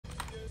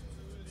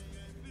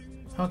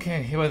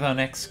Okay, here with our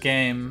next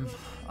game.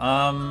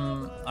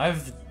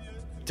 I've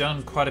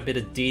done quite a bit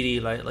of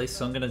DD lately,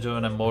 so I'm going to do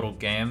an Immortal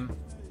game.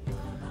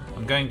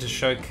 I'm going to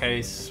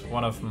showcase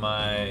one of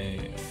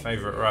my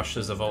favorite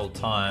rushes of all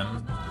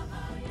time.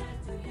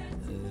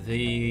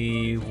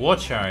 The War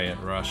Chariot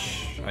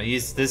rush. I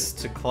used this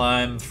to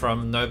climb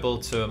from Noble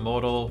to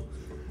Immortal.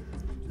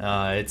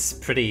 It's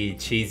pretty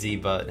cheesy,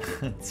 but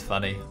it's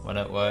funny when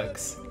it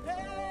works.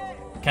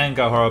 Can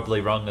go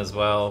horribly wrong as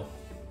well.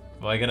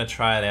 We're gonna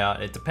try it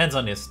out. It depends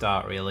on your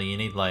start, really. You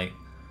need like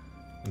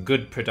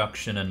good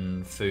production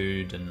and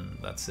food, and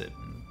that's it.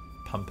 And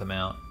pump them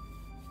out.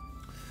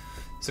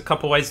 There's a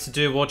couple ways to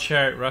do War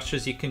Chariot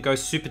rushes. You can go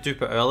super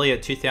duper early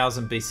at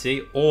 2000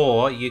 BC,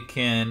 or you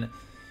can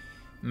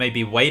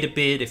maybe wait a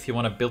bit if you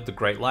want to build the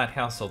Great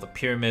Lighthouse or the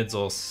pyramids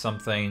or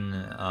something,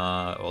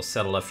 or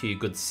settle a few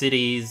good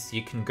cities.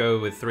 You can go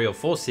with 3 or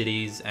 4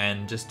 cities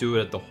and just do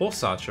it at the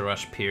Horse Archer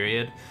rush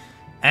period.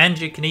 And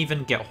you can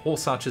even get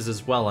Horse Archers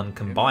as well and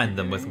combine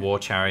them with War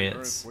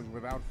Chariots.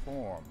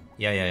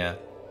 Yeah.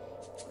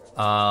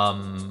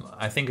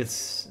 I think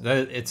it's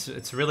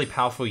a really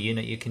powerful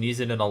unit. You can use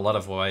it in a lot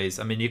of ways.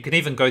 I mean, you can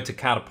even go to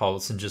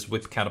catapults and just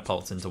whip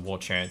catapults into War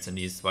Chariots and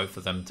use both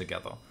of them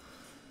together.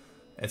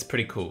 It's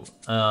pretty cool.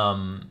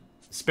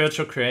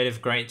 Spiritual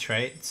Creative, great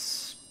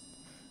traits.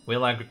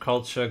 Wheel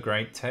Agriculture,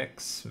 great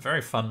techs.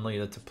 Very fun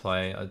leader to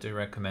play. I do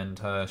recommend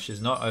her.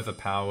 She's not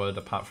overpowered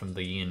apart from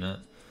the unit.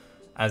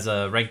 As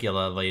a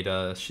regular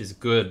leader, she's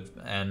good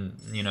and,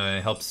 you know,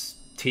 helps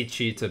teach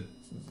you to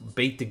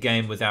beat the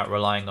game without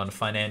relying on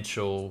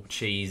financial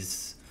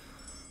cheese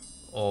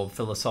or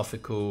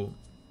philosophical.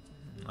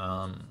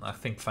 I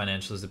think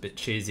financial is a bit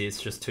cheesy.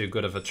 It's just too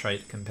good of a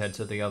trait compared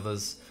to the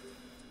others.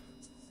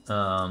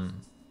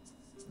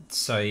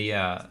 So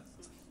yeah,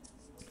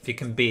 if you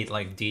can beat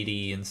like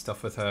DD and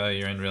stuff with her,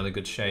 you're in really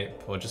good shape.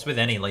 Or just with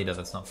any leader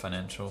that's not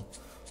financial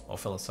or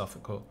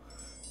philosophical.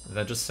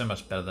 They're just so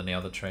much better than the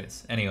other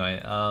traits. Anyway,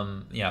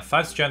 yeah,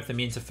 5 strength,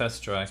 immune to first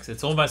strikes.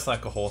 It's almost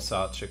like a Horse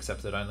Archer,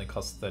 except it only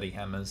costs 30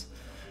 hammers.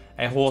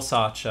 A Horse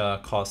Archer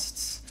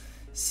costs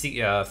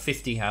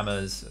 50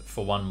 hammers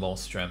for 1 more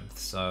strength.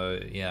 So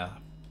yeah,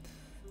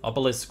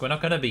 Obelisk, we're not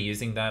going to be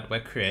using that.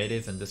 We're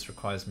creative and this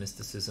requires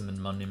mysticism and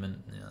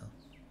monument.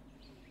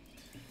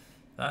 Yeah,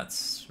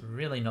 that's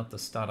really not the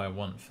start I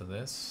want for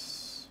this.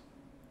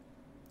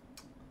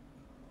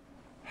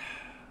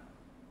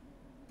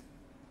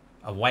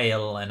 A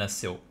whale and a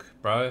silk,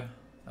 bro.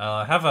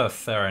 Have a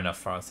fur and a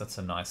forest. That's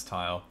a nice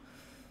tile.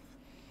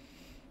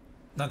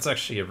 That's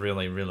actually a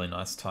really, really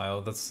nice tile.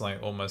 That's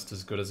like almost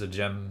as good as a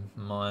gem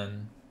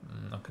mine.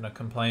 I'm not gonna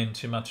complain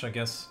too much, I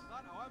guess.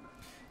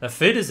 The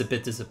food is a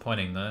bit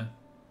disappointing though.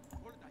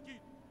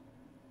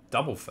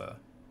 Double fur.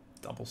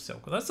 Double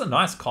silk. That's a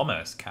nice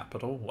commerce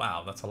capital.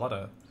 Wow, that's a lot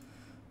of...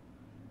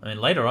 I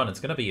mean, later on it's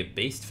gonna be a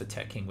beast for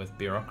teching with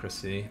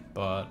bureaucracy,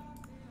 but...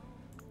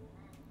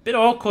 bit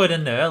awkward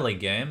in the early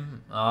game.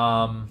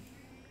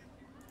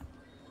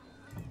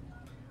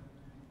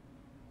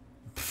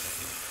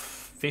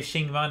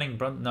 Fishing, mining,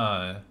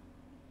 no.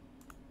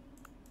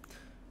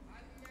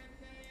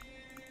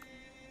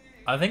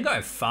 I think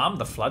I farm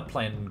the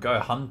floodplain and go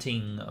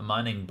hunting,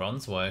 mining,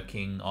 bronze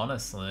working,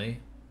 honestly.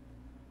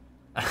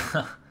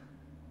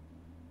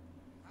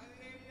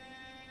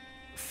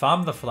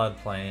 Farm the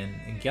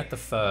floodplain and get the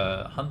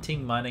fur,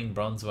 hunting, mining,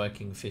 bronze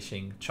working,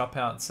 fishing, chop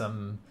out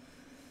some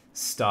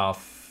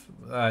stuff.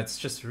 It's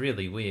just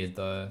really weird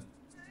though.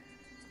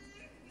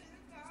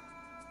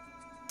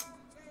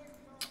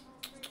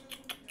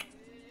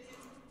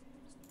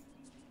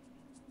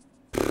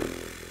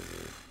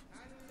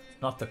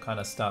 Not the kind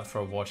of start for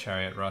a War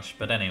Chariot rush,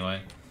 but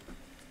anyway.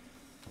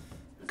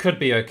 Could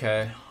be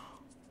okay.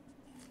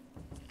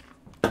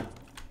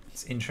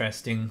 It's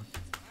interesting.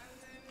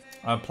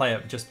 I'll play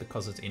it just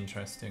because it's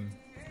interesting.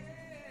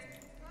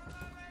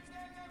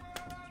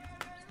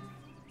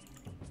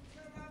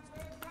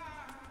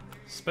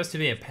 It's supposed to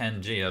be a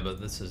Pangea,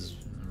 but this is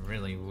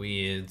really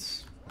weird.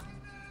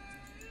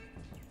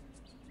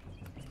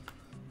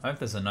 I hope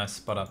there's a nice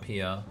spot up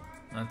here.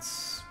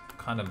 That's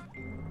kind of...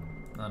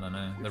 I don't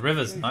know. The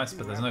river's nice,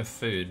 but there's no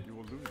food.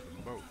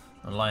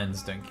 The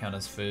lions don't count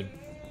as food.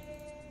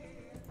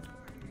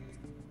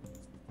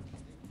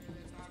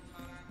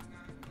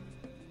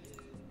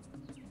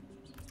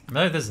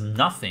 No, there's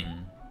nothing.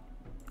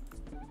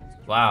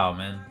 Wow,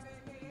 man.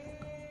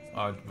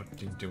 Oh,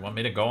 do you want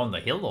me to go on the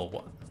hill or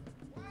what?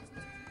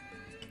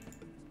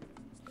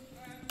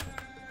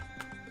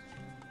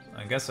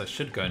 I guess I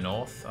should go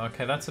north.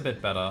 Okay, that's a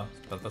bit better,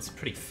 but that's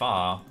pretty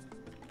far.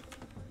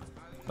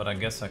 But I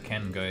guess I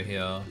can go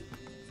here.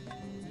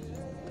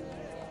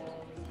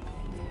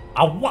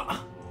 Ah, what?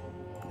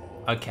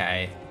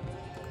 Okay.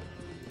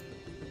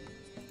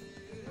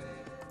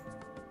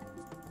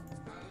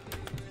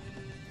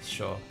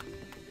 Sure.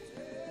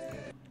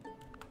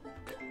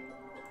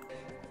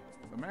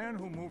 The man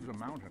who moves a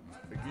mountain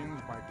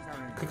begins by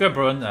carrying... Could go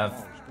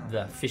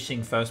the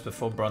fishing first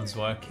before bronze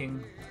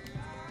working.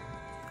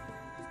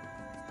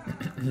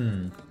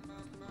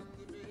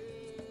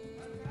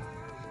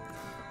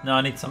 No,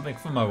 I need something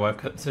for my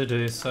work to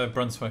do, so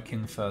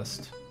Brunswicking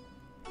first.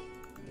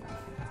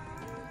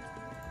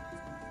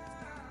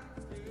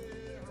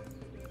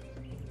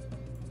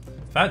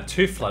 If I had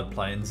 2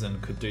 floodplains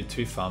and could do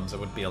 2 farms, it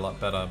would be a lot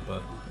better,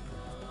 but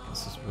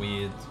this is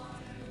weird.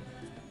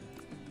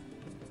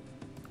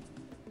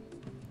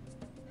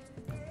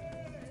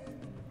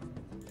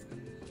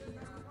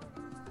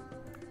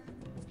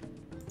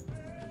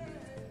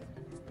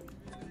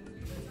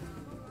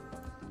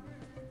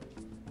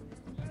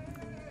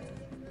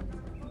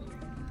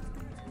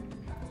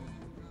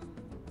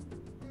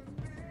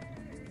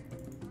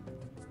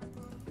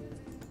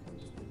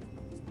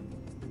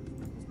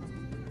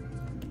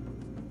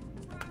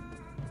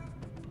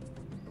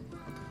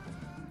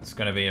 It's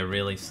going to be a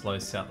really slow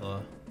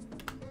settler.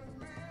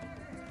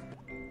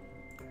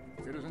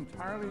 It is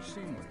entirely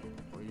seemly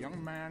for a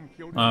young man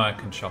killed. Oh, I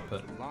can chop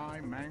it.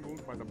 Lie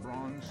mangled by the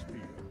bronze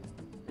spear.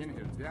 In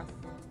his death,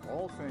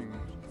 all things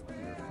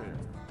appear fair.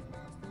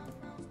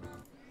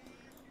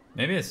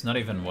 Maybe it's not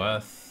even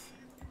worth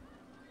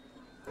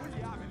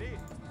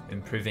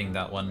improving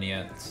that one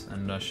yet,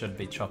 and I should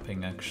be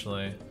chopping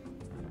actually.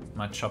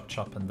 Might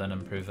chop and then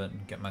improve it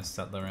and get my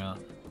settler out.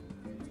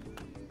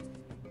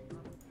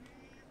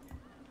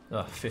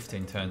 Ugh,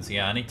 15 turns.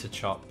 Yeah, I need to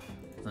chop,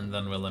 and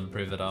then we'll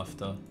improve it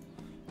after.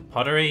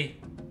 Pottery.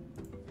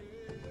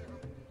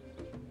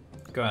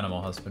 Go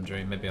animal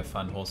husbandry. Maybe I'll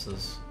find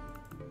horses.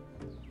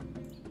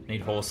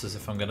 Need horses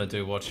if I'm gonna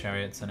do war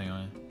chariots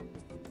anyway.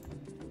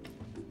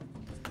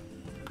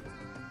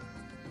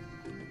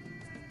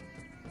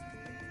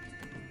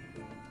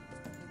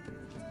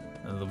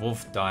 The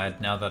wolf died.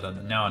 Now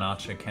an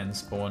archer can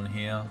spawn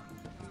here.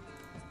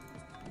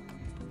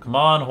 Come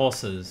on,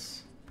 horses.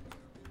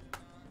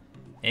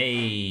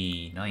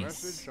 Hey,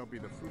 nice. Blessed shall be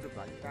the fruit of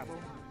thy cattle,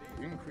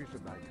 the increase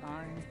of thy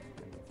kind,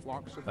 and the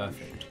flocks of thy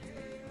sheep.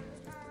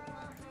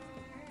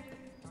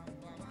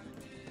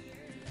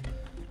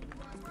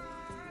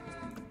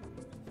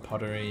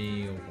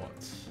 Pottery or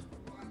what?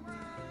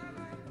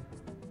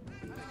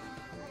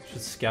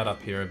 Should scout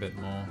up here a bit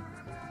more.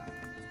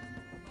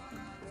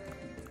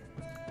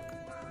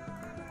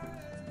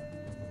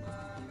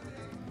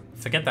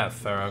 Forget that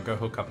fur, I'll go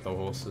hook up the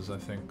horses, I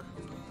think.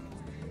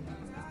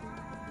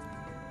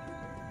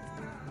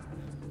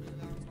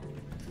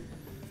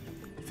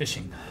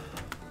 Fishing.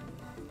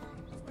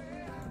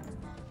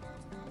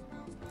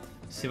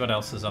 See what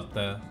else is up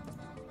there.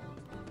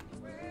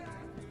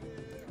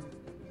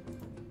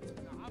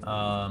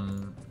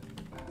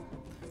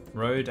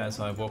 Road as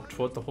I walk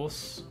toward the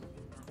horse.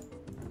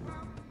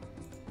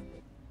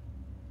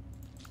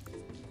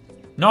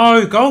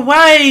 No, go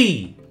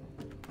away!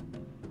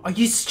 Oh,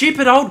 you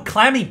stupid old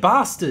clammy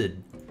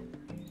bastard!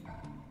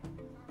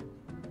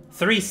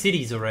 3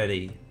 cities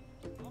already.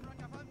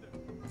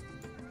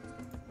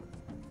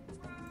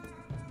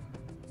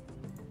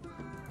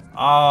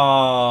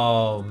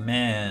 Oh,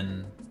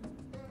 man.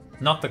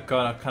 Not the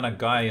kind of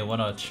guy you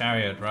want a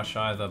chariot rush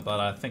either, but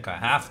I think I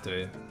have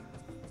to.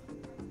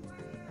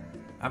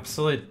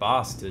 Absolute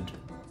bastard.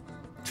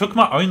 Took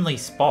my only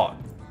spot.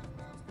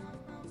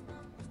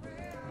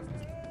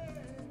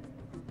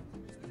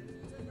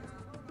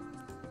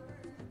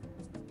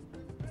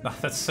 Oh,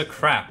 that's so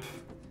crap.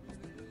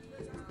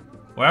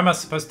 Where am I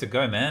supposed to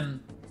go, man?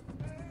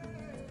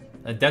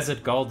 A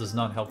desert gold is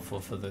not helpful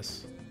for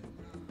this.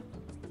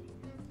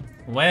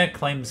 Where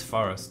claims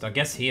forest? I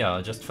guess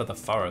here, just for the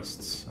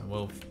forests.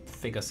 We'll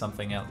figure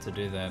something out to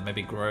do there.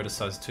 Maybe grow to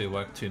size 2,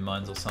 work 2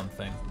 mines or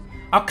something.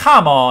 Oh,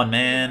 come on,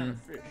 man!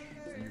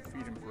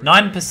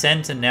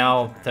 9% and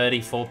now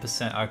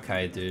 34%.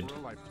 Okay, dude.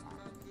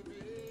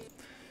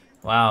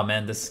 Wow,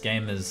 man, this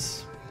game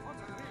is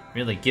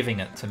really giving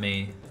it to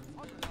me.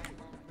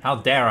 How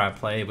dare I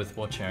play with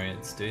war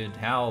chariots, dude?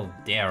 How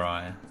dare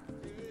I?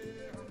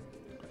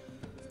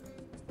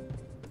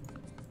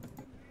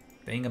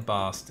 Being a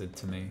bastard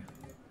to me.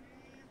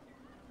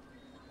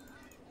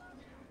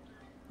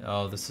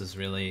 Oh, this is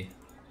really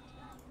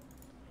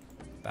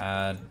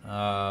bad.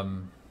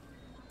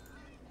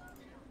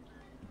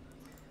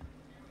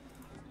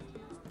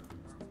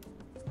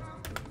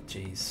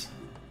 Jeez.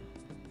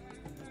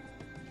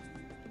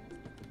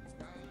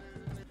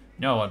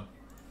 You know what?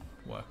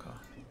 Worker.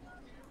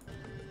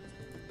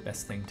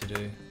 Best thing to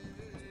do.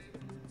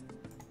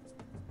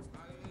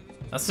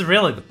 That's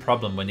really the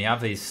problem when you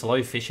have these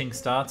slow fishing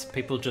starts.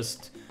 People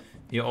just...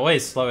 You're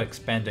always slow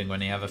expanding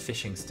when you have a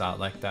fishing start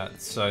like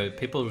that. So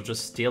people will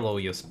just steal all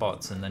your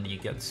spots and then you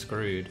get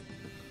screwed.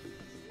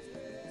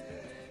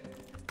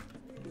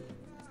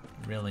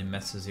 Really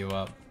messes you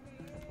up.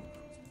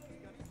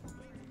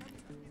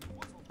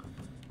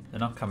 They're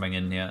not coming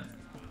in yet.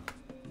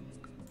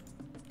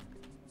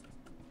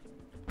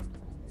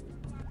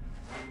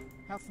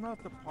 Hath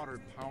not the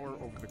potter power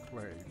over the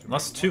clay?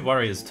 Lost 2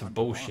 warriors to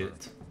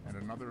bullshit. And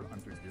another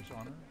unto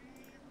dishonor?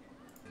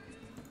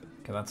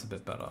 Okay, that's a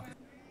bit better.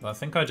 But I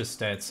think I just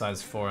stay at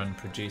size 4 and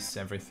produce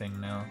everything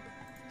now.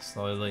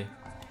 Slowly.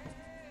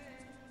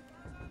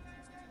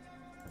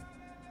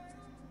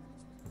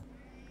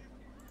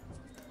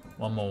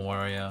 One more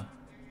warrior.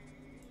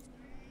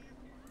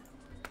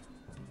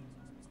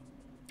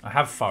 I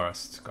have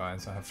forests,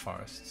 guys. I have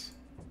forests.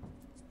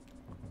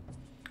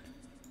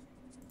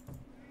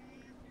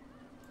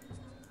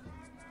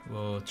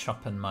 We'll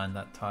chop and mine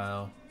that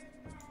tile.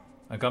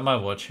 I got my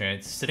war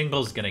chariot. Sitting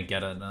Bull's gonna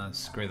get it.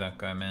 Screw that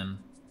guy, man.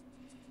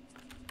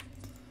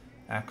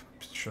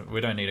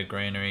 We don't need a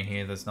granary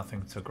here. There's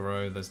nothing to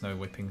grow. There's no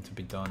whipping to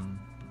be done.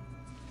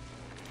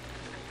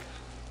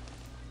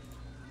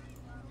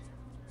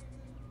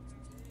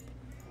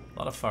 A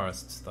lot of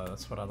forests, though.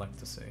 That's what I like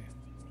to see.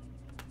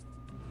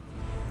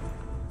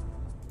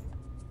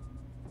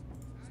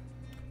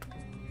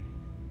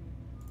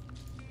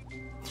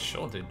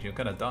 Sure, dude. You're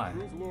gonna die.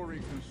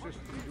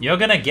 You're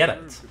gonna get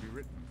it.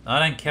 I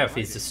don't care if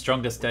he's the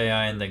strongest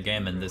AI in the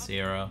game in this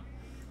era.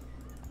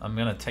 I'm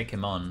gonna take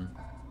him on.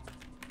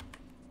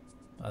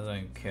 I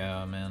don't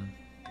care, man.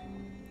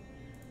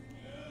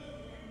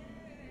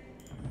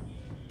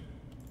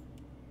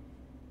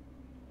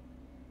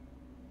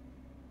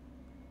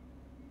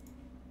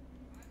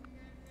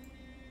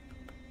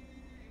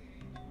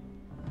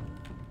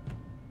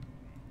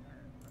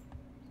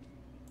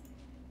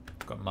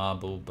 Got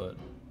marble, but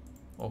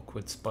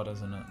awkward spot,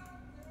 isn't it?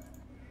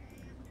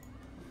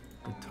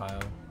 Good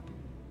tile.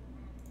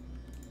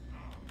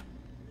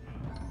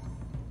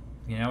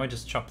 You know, I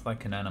just chopped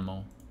like an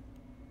animal.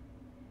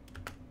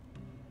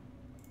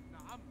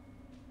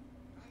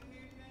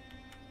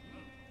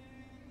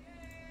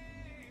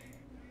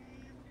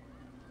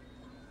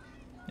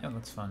 Yeah,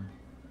 that's fun.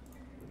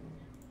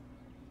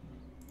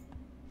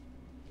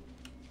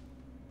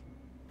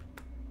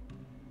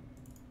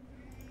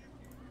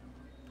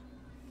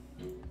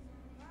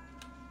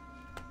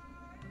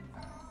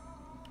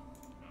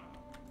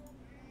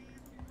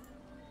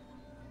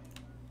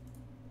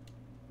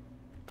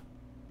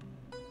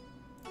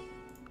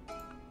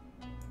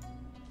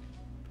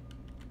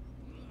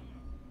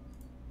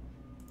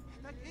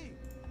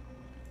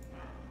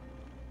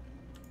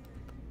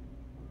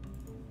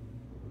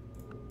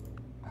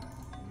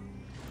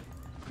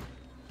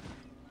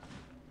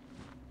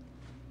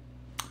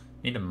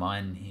 Need a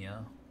mine here.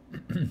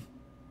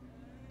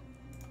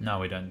 No,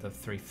 we don't. The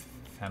 3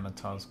 hammer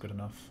tile's good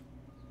enough.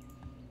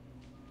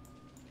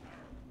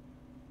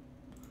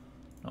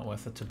 Not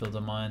worth it to build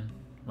a mine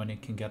when you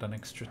can get an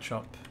extra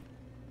chop.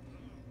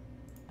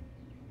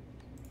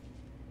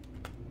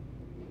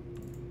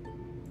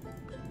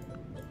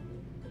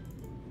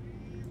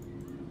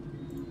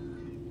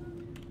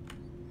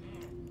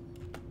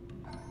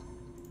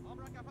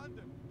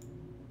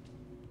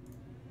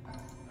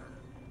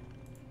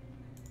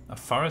 A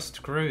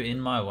forest grew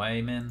in my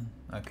way, man.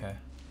 Okay.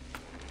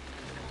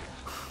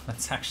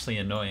 That's actually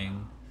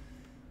annoying.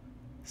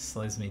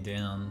 Slows me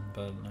down,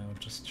 but I'll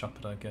just chop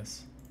it, I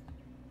guess.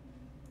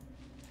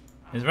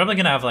 He's probably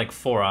gonna have like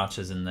 4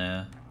 archers in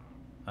there.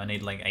 I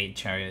need like 8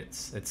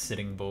 chariots. It's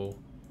Sitting Bull.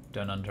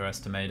 Don't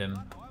underestimate him.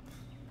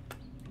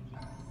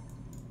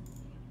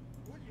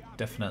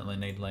 Definitely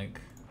need like...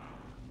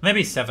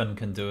 maybe 7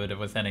 can do it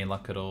with any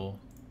luck at all.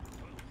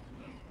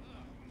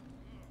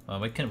 Well,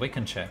 we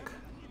can check.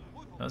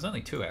 There was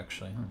only 2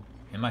 actually.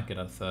 He might get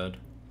a 3rd.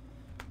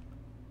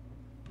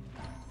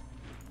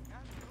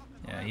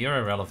 Yeah, you're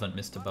irrelevant,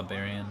 Mr.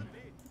 Barbarian.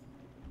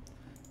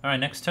 Alright,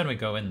 next turn we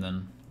go in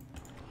then.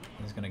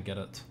 He's gonna get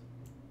it.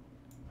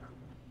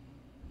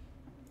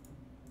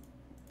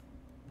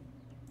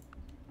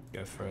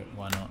 Go for it,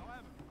 why not?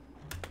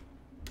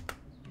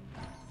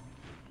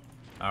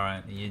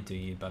 Alright, you do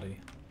you, buddy.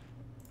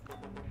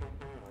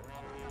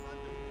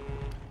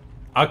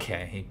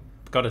 Okay, he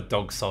got a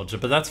dog soldier,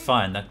 but that's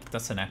fine.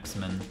 That's an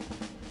axeman.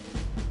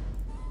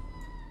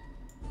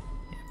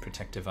 Yeah,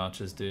 protective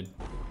archers, dude.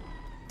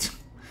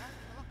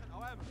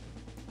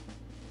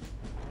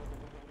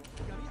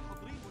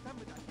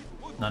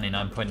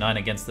 99.9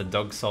 against the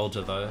dog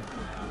soldier, though.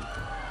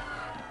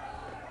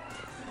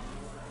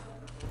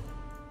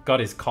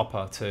 Got his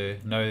copper, too.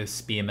 No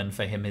spearman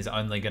for him. He's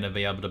only going to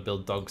be able to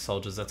build dog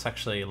soldiers. That's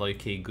actually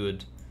low-key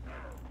good.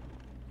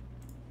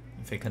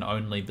 If he can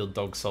only build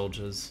dog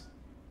soldiers.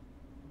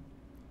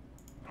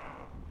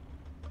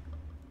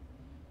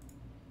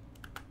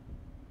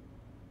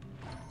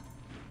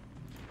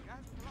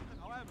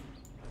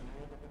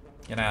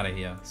 Get out of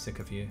here. Sick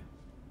of you.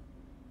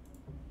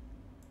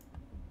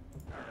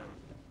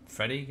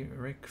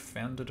 Frederick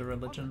founded a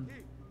religion?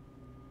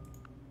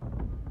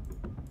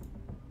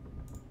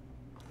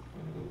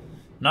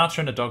 An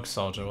archer and a dog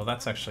soldier. Well,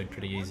 that's actually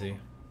pretty easy.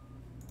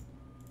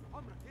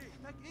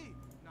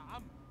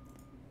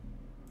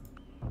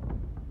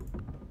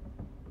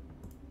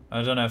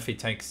 I don't know if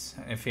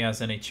he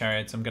has any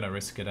chariots. I'm gonna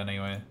risk it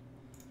anyway.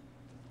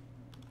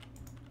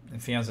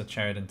 If he has a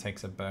chariot and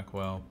takes it back,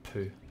 well,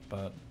 poo.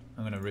 But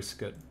I'm gonna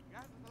risk it.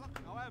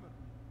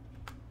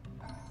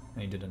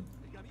 He didn't.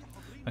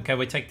 Okay,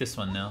 we take this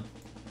one now.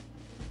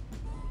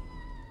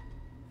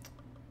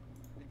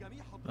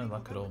 No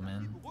luck at all,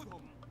 man.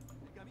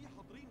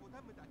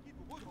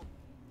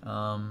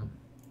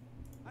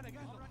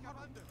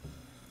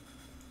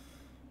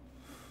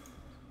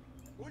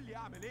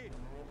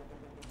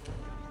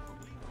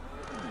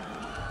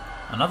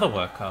 Another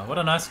worker. What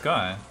a nice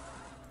guy.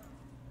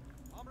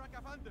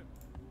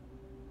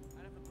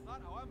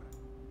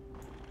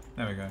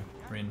 There we go.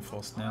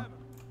 Reinforced now.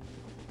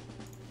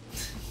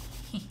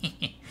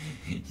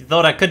 You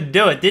thought I couldn't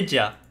do it, did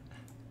ya?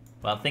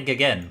 Well, think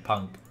again,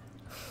 punk.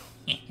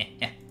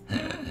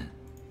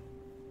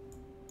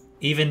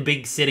 Even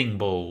Big Sitting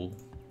Bull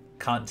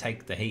can't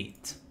take the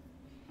heat.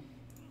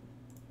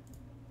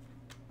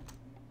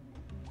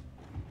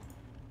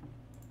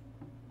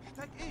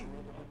 Where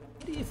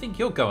do you think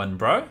you're going,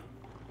 bro?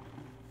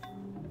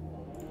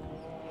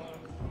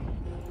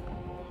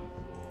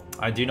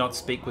 I do not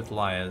speak with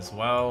liars.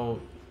 Well,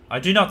 I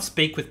do not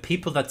speak with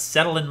people that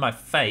settle in my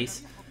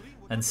face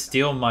and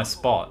steal my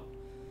spot.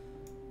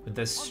 With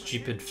their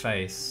stupid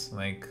face.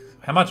 Like,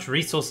 how much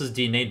resources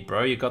do you need,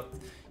 bro? You got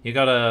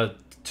a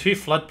 2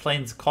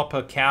 floodplains,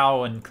 copper,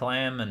 cow, and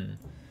clam, and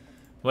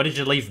what did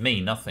you leave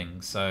me?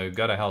 Nothing. So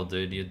go to hell,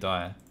 dude. You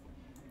die.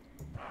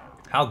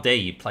 How dare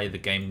you play the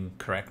game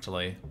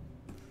correctly?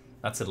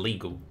 That's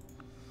illegal.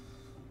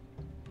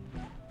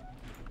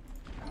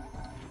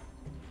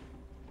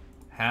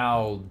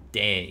 How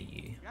dare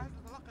you?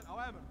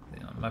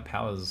 Yeah, my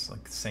power's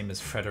like the same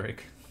as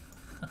Frederick.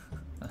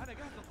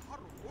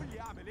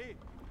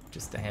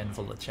 Just a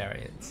handful of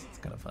chariots. It's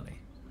kind of funny.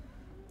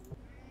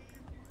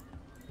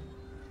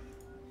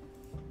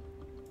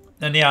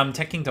 And yeah, I'm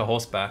taking to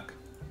horseback.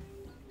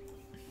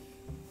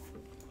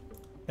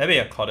 Maybe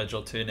a cottage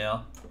or two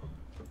now.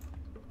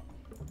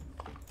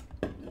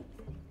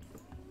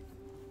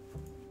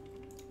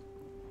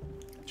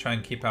 Try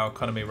and keep our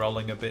economy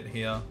rolling a bit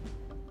here.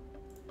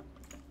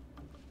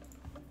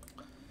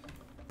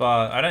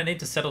 But I don't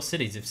need to settle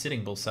cities if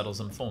Sitting Bull settles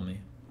them for me.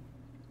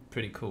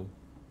 Pretty cool.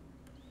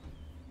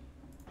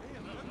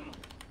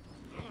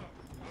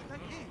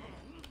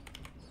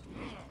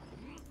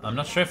 I'm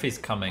not sure if he's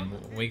coming.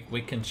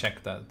 We can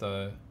check that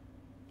though.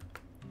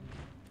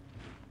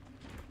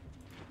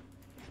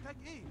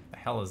 The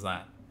hell is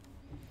that?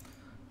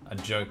 A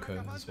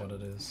Joker is what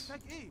it is.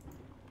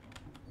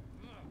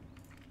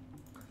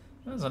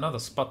 There's another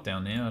spot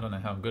down here. I don't know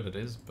how good it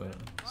is, but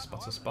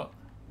spot's a spot.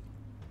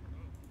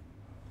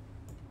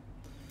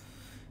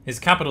 His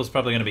capital's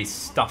probably going to be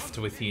stuffed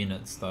with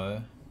units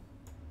though.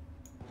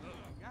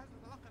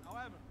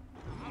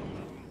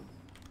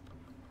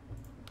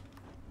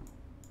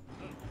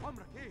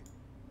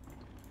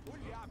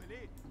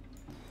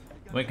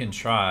 We can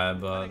try,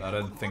 but I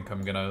don't think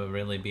I'm gonna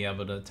really be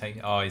able to take...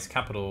 Oh, his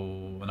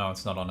capital... No,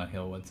 it's not on a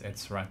hill.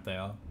 It's right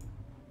there.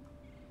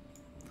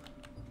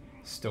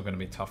 Still gonna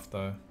be tough,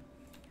 though.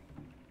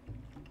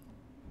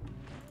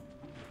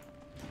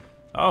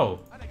 Oh!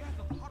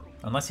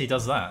 Unless he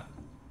does that.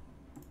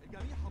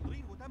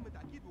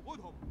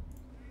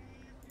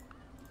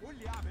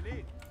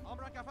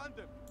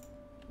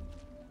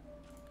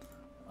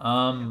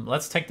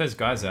 Let's take those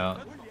guys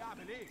out.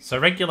 So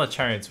regular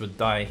chariots would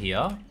die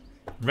here.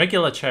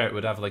 Regular chariot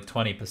would have like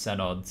 20%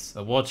 odds.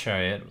 A war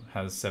chariot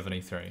has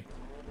 73.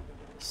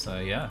 So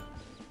yeah.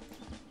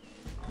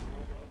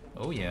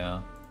 Oh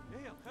yeah.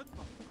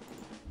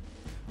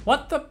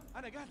 What the?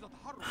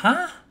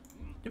 Huh?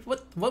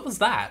 What was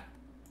that?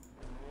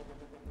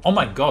 Oh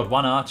my god,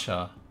 1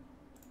 archer.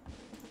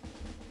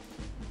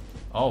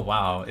 Oh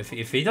wow, if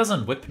he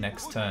doesn't whip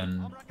next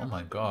turn, oh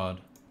my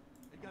god.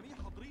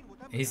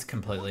 He's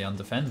completely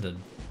undefended.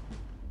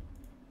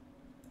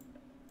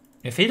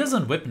 If he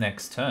doesn't whip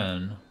next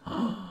turn...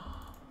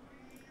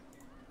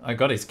 I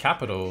got his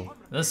capital.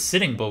 This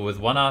Sitting Bull with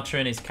 1 archer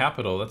in his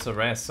capital. That's a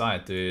rare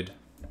sight, dude.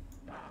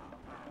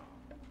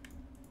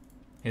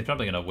 He's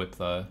probably gonna whip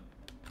though.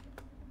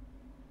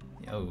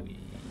 Oh,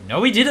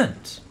 no he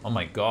didn't! Oh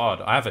my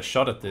god, I have a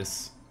shot at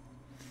this.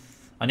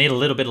 I need a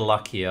little bit of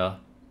luck here.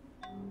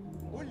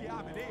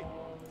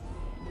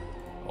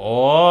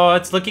 Oh,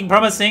 it's looking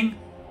promising.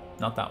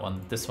 Not that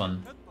one, this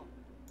one.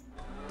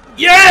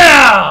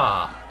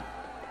 Yeah!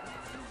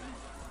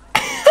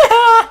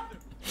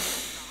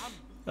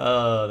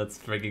 Oh, that's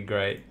freaking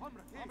great.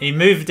 He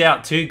moved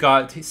out 2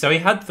 guys. So he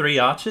had 3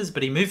 archers,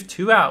 but he moved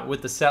 2 out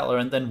with the settler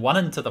and then 1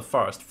 into the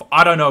forest. For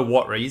I don't know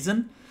what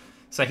reason.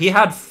 So he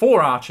had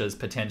 4 archers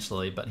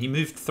potentially, but he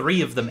moved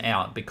 3 of them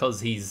out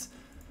because he's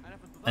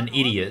an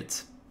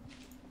idiot.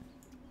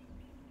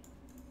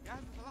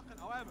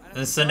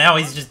 And so now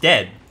he's just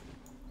dead.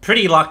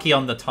 Pretty lucky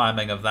on the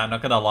timing of that,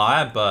 not gonna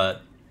lie,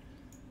 but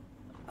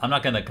I'm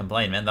not gonna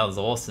complain, man. That was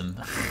awesome.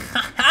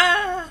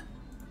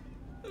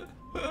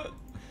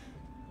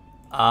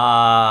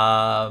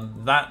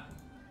 That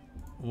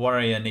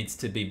warrior needs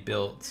to be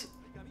built.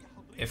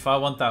 If I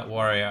want that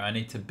warrior, I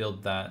need to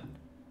build that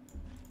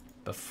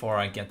before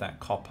I get that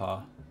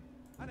copper.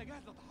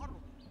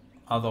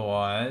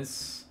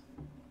 Otherwise,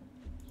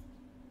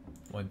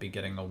 won't be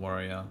getting a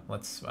warrior.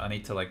 I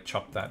need to like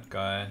chop that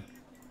guy.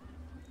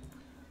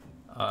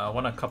 I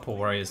want a couple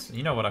warriors.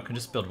 You know what? I can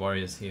just build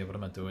warriors here. What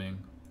am I doing?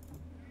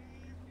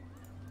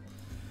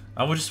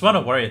 I would just want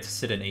a warrior to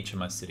sit in each of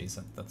my cities.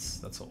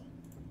 That's all.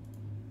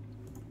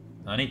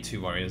 I need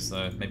 2 warriors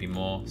though, maybe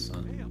more. So.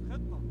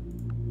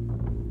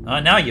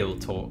 Now you'll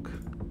talk.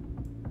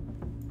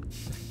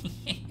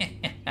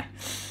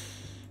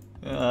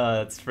 Oh,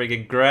 that's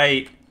freaking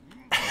great.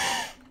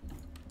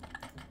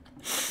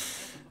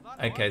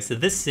 Okay, so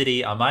this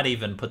city, I might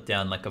even put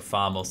down like a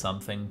farm or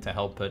something to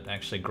help it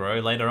actually grow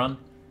later on.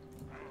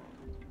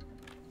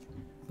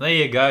 There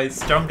you go,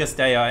 strongest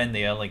AI in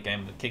the early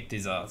game that kicked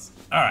his ass.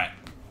 Alright,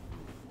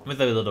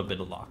 with a little bit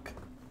of luck.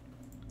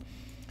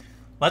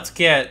 Let's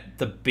get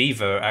the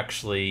beaver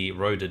actually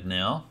roaded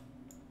now.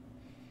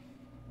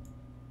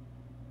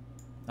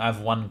 I have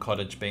one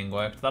cottage being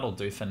worked, that'll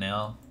do for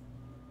now.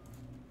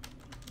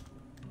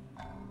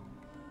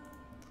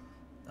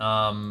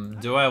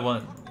 Do I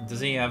want... Does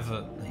he have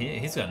a...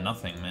 He's got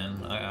nothing,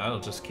 man. I'll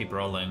just keep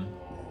rolling.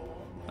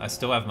 I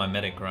still have my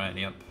medic, right?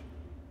 Yep.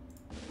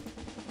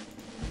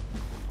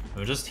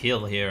 We'll just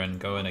heal here and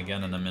go in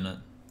again in a minute.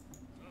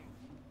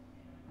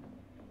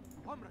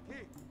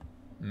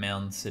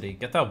 Mound City.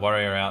 Get that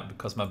warrior out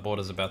because my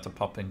border's about to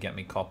pop and get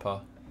me copper.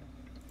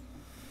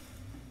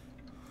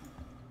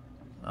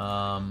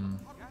 I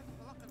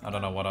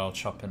don't know what I'll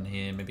chop in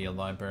here. Maybe a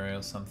library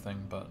or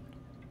something, but...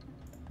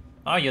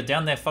 Oh, you're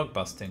down there fog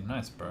busting.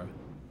 Nice, bro.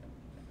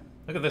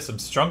 Look at this. I'm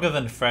stronger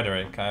than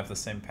Frederick. I have the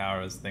same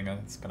power as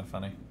Thinger. It's kind of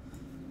funny.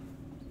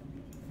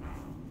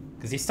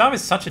 Because his start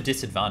is such a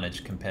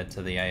disadvantage compared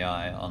to the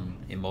AI on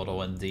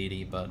Immortal and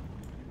Deity, but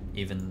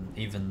even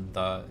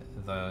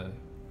the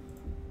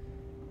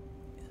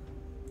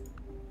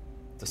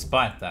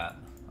despite that,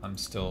 I'm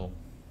still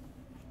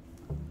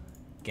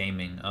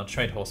gaming. I'll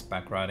trade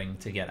horseback riding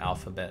to get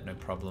alphabet, no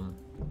problem.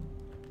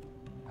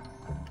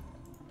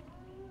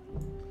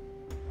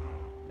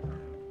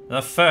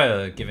 The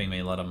fur giving me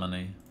a lot of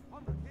money.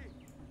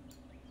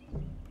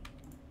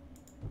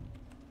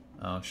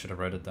 Oh, I should have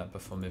roaded that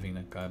before moving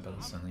that guy, but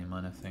it's only a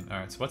minor thing.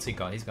 Alright, so what's he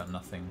got? He's got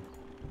nothing.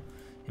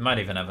 He might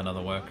even have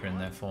another worker in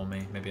there for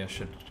me. Maybe I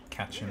should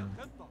catch him.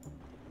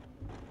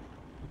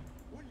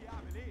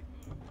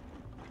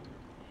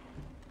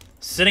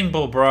 Sitting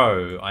Bull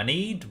bro, I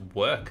need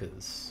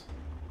workers.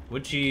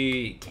 Would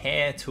you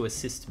care to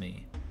assist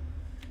me?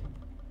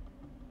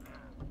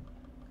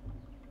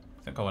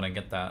 I think I want to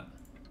get that,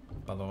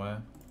 by the way.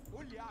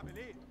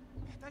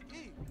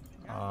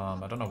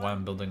 I don't know why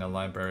I'm building a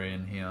library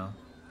in here.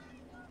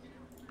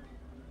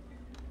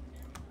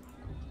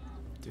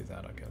 Do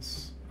that, I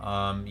guess.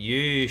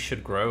 You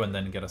should grow and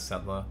then get a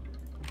settler.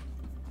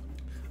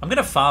 I'm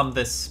gonna farm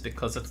this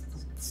because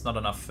it's not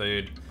enough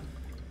food.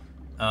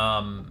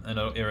 And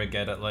I'll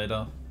irrigate it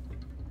later.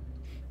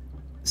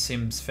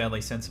 Seems fairly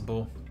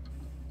sensible.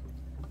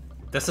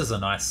 This is a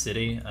nice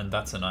city, and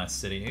that's a nice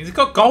city. He's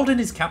got gold in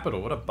his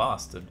capital, what a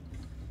bastard.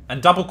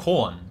 And double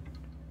corn.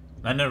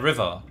 And a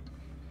river.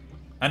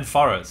 And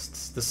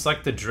forests. This is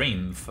like the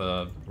dream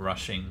for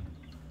rushing.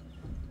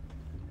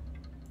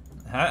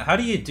 How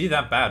do you do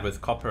that bad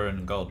with copper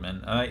and gold,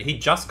 man? He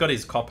just got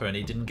his copper and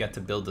he didn't get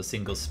to build a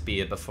single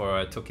spear before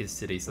I took his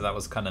city, so that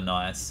was kind of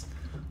nice.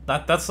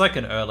 That's like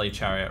an early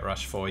chariot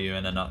rush for you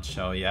in a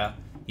nutshell, yeah?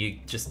 You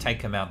just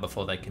take them out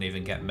before they can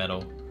even get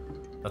metal.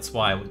 That's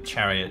why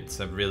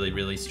chariots are really,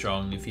 really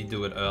strong if you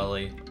do it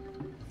early.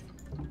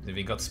 If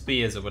he got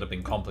spears, it would have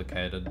been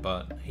complicated,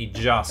 but he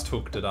just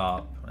hooked it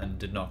up and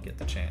did not get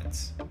the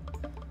chance.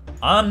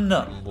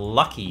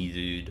 Unlucky,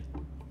 dude.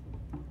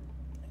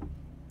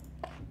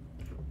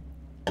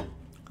 I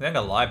think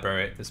a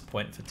library at this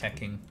point for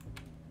teching.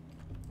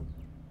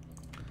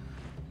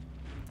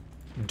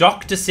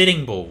 Dr.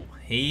 Sitting Bull.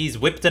 He's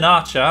whipped an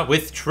archer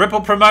with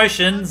triple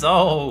promotions.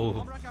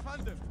 Oh.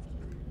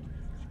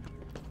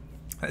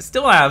 I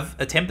still have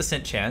a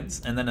 10%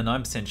 chance and then a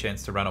 9%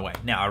 chance to run away.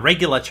 Now, a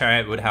regular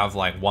chariot would have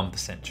like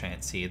 1%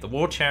 chance here. The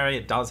war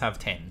chariot does have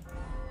 10.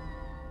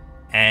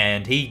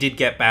 And he did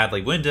get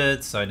badly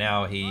wounded, so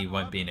now he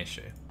won't be an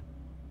issue.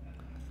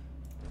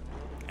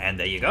 And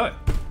there you go.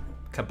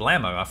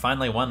 Kablamo, I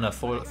finally won a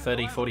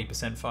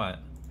 30-40% fight.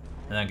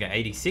 And I get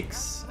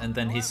 86, and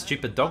then his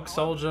stupid dog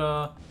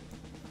soldier,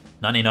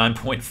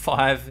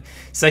 99.5.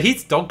 So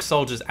his dog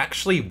soldier's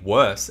actually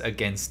worse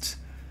against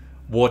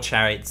war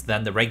chariots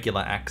than the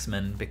regular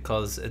axemen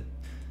because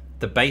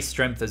the base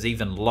strength is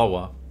even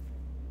lower.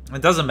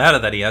 It doesn't matter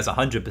that he has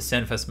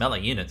 100% first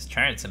melee units,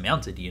 chariots are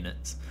mounted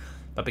units.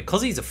 But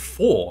because he's a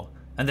 4,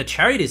 and the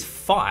chariot is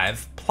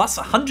 5 plus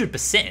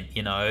 100%,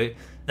 you know,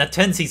 that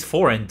turns his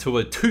 4 into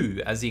a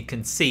 2, as you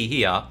can see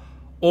here.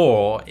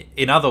 Or,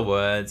 in other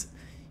words,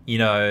 you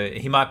know,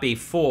 he might be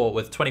 4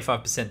 with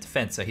 25%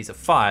 defense, so he's a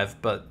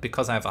 5, but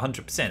because I have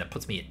 100%, it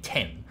puts me at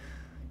 10.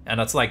 And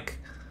it's like,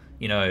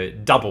 you know,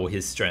 double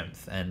his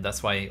strength, and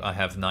that's why I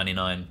have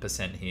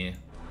 99% here.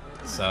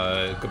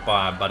 So,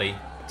 goodbye, buddy.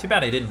 Too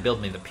bad he didn't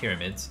build me the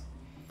pyramids.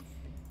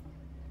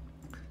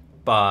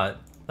 But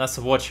that's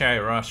the War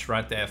Chariot Rush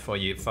right there for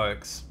you,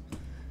 folks.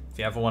 If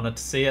you ever wanted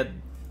to see it,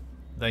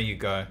 there you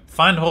go.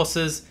 Find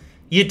horses.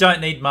 You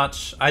don't need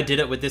much. I did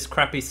it with this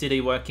crappy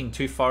city working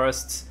 2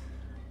 forests.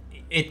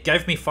 It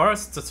gave me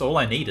forests. That's all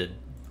I needed.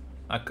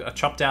 I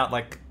chopped out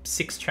like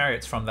 6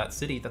 chariots from that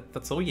city.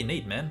 That's all you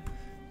need, man.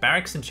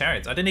 Barracks and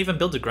chariots. I didn't even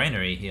build a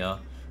granary here.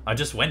 I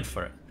just went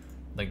for it.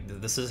 Like,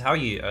 this is how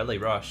you early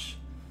rush.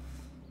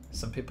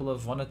 Some people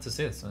have wanted to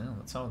see it, so yeah,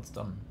 that's how it's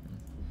done.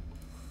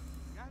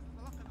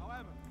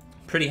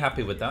 Pretty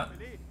happy with that.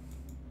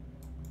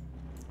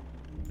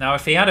 Now,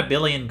 if he had 1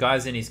 billion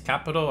guys in his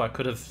capital, I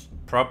could have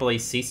probably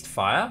ceased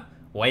fire,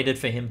 waited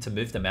for him to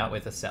move them out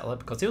with a settler,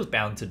 because he was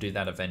bound to do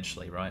that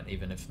eventually, right?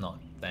 Even if not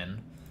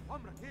then.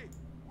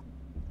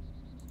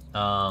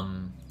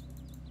 I'm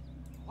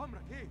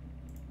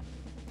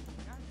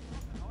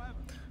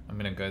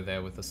gonna go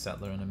there with a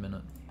settler in a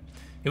minute.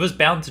 He was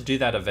bound to do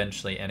that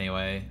eventually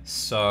anyway,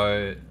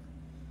 so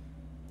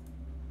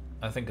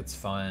I think it's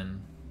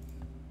fine.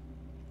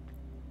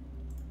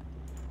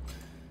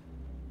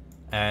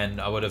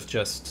 And I would have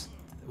just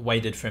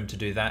waited for him to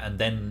do that and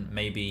then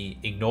maybe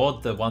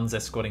ignored the ones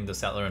escorting the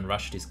settler and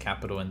rushed his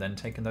capital and then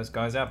taken those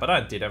guys out. But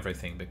I did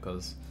everything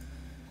because,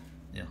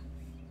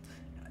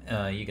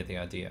 yeah. You get the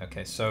idea.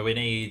 Okay, so we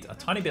need a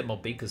tiny bit more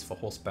beakers for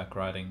horseback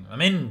riding. I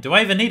mean, do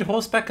I even need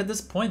horseback at this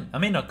point? I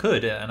mean, I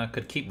could, and I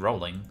could keep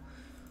rolling.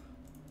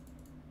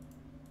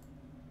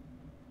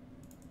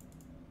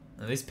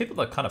 And these people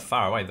are kind of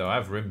far away, though. I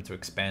have room to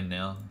expand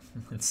now.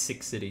 It's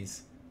 6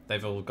 cities.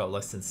 They've all got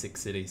less than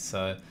 6 cities,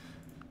 so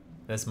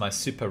there's my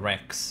super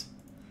Rex.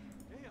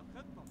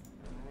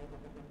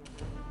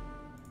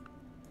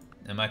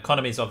 And my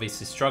economy is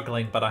obviously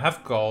struggling, but I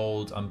have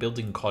gold, I'm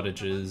building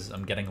cottages,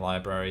 I'm getting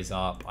libraries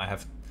up, I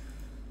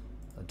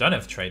don't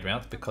have trade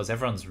routes because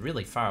everyone's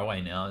really far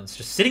away now. It's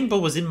just Sitting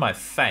Bull was in my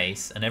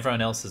face and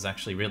everyone else is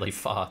actually really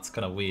far. It's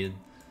kind of weird.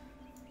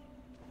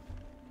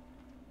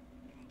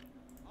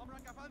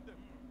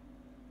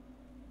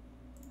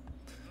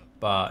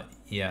 But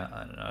yeah,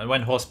 I don't know. I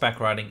went horseback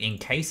riding in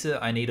case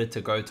I needed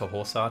to go to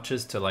horse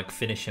archers to like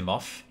finish him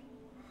off.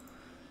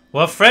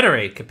 Well,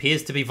 Frederick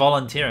appears to be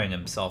volunteering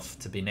himself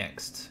to be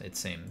next, it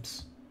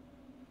seems.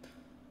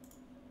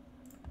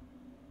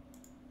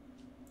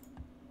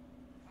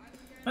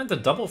 And the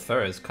double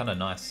fur is kind of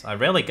nice. I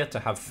rarely get to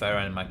have fur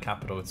in my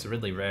capital. It's a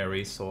really rare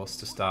resource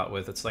to start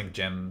with. It's like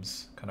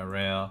gems, kind of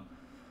rare.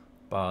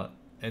 But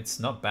it's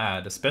not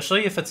bad,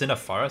 especially if it's in a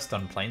forest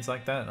on plains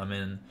like that. I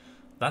mean,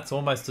 that's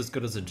almost as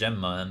good as a gem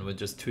mine with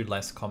just 2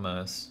 less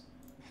commerce,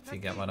 if you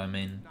get what I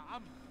mean.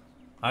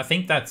 I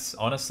think that's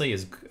honestly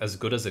as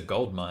good as a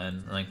gold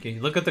mine. Like, you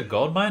look at the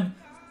gold mine,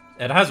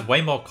 it has way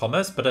more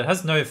commerce, but it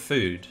has no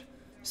food.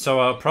 So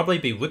I'll probably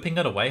be whipping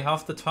it away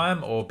half the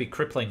time or be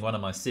crippling one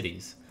of my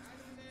cities.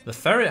 The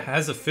ferret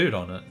has a food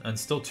on it and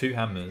still 2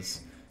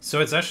 hammers. So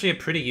it's actually a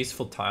pretty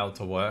useful tile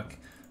to work.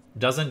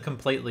 Doesn't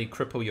completely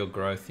cripple your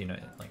growth, you know,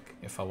 like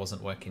if I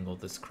wasn't working all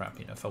this crap,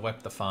 you know, if I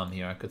worked the farm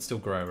here, I could still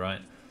grow,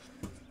 right?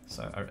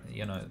 So,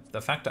 you know,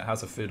 the fact it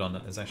has a food on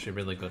it is actually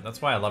really good.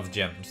 That's why I love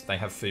gems. They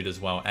have food as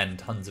well and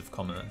tons of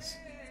commerce.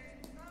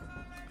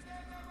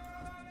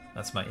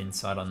 That's my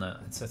insight on that.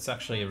 It's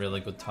actually a really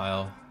good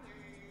tile.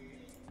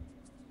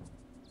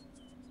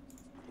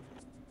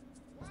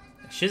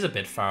 She's a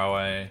bit far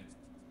away.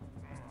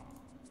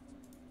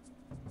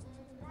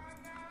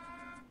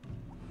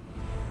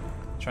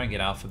 Try and get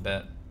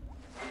alphabet.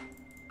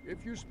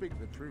 If you speak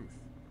the truth,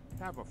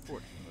 have a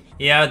foot in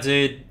the... Yeah,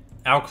 dude.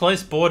 Our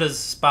close borders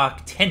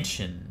spark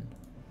tension.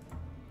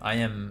 I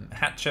am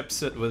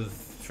Hatshepsut with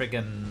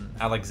friggin'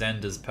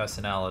 Alexander's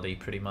personality,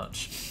 pretty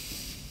much.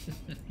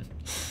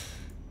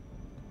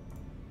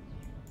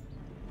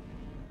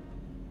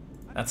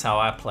 That's how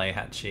I play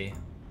Hatchi.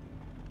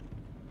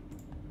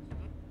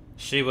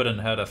 She wouldn't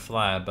hurt a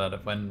fly,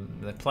 but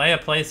when the player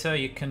plays her,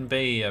 you can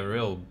be a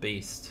real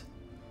beast.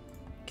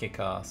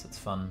 Kick ass, it's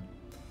fun.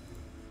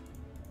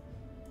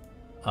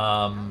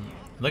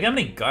 Look how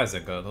many guys I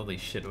got. Holy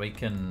shit, we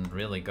can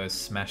really go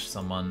smash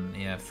someone.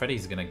 Yeah,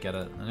 Freddy's gonna get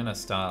it. I'm gonna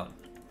start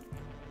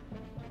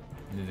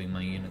moving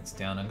my units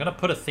down. I'm gonna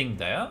put a thing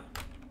there.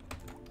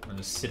 I'm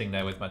just sitting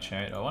there with my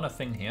chariot. I want a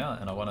thing here,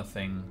 and I want a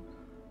thing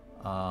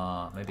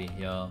maybe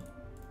here.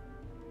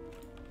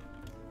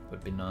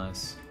 Would be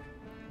nice.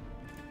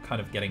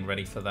 Kind of getting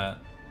ready for that.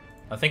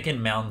 I think in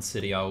Mountain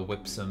City I'll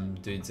whip some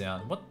dudes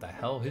out. What the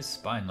hell? Who's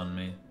spying on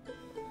me?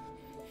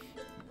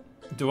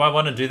 Do I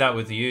want to do that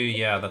with you?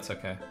 Yeah, that's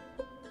okay.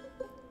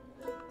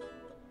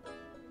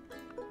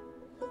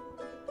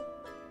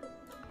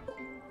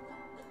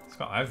 It's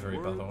got ivory,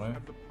 by the way.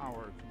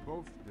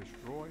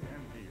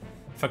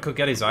 If I could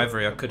get his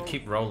ivory, I could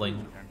keep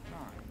rolling.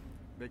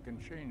 They can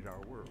change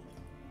our world.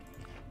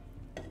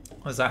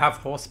 As I have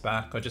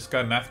horseback, I just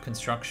go math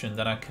construction,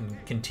 then I can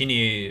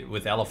continue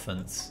with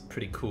elephants.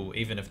 Pretty cool,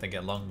 even if they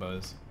get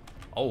longbows.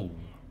 Oh.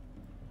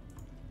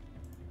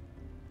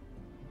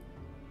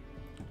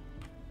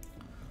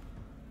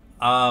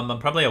 I'm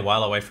probably a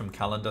while away from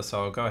calendar,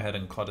 so I'll go ahead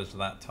and cottage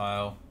that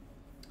tile.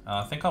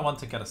 I think I want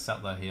to get a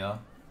settler here.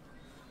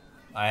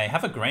 I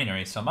have a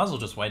granary, so I might as well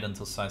just wait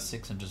until size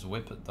 6 and just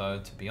whip it though,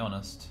 to be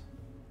honest.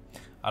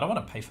 I don't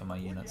want to pay for my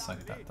units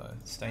like that though.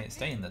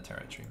 Stay in the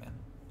territory, man.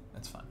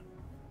 That's fine.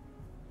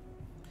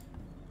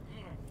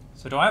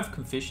 So do I have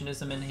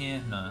Confucianism in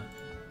here? No.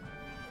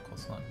 Of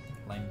course not.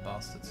 Lame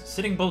bastards.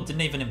 Sitting Bull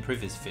didn't even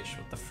improve his fish.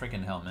 What the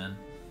friggin' hell, man.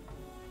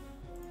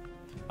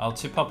 I'll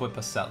 2-pop whip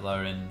a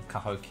settler in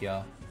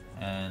Cahokia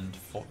and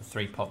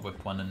 3-pop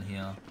whip one in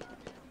here.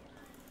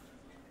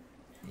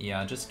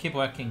 Yeah, just keep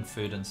working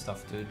food and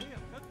stuff, dude.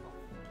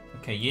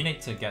 Okay, you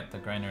need to get the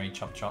granary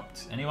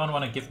chopped. Anyone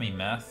want to give me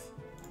math?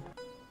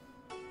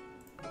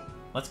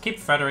 Let's keep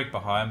Frederick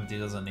behind. He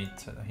doesn't need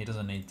to. He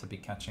doesn't need to be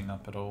catching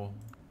up at all.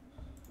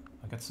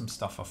 I'll get some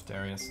stuff off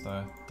Darius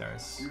though.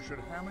 Darius,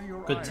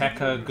 good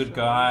techer, good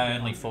guy.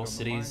 Only 4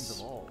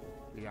 cities.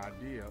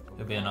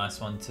 He'll be a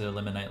nice one to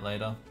eliminate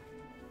later.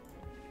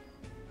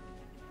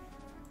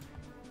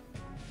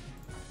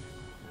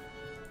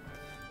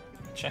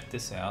 Check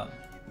this out.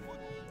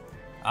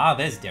 Ah,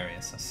 there's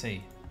Darius. I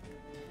see.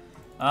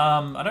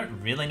 I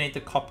don't really need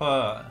the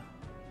copper.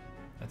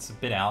 It's a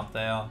bit out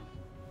there.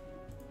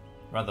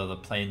 Rather the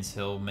Plains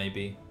Hill,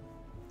 maybe.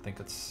 I think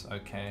it's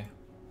okay.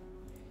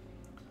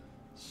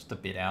 Just a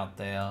bit out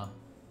there.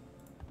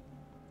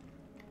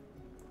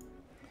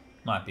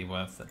 Might be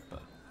worth it,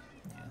 but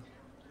yeah.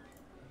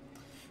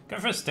 Go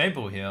for a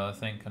stable here, I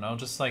think, and I'll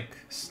just like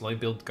slow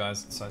build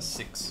guys at size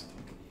 6.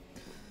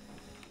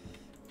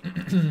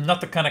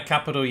 Not the kind of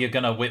capital you're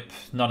gonna whip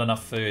not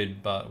enough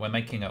food, but we're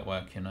making it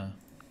work, you know.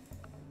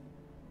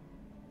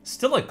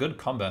 Still a good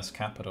commerce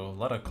capital, a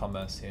lot of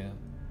commerce here.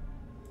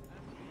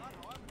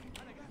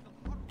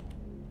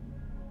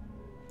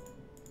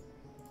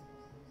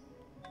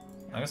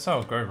 I guess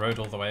I'll go road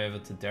all the way over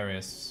to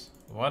Darius.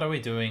 What are we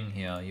doing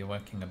here? You're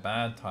working a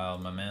bad tile,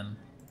 my man.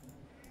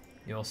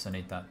 You also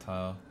need that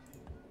tile.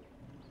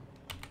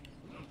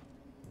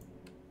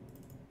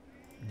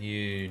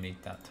 You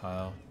need that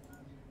tile.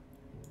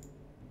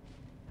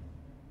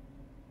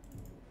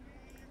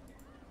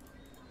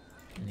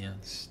 Yeah,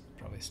 it's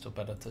probably still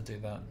better to do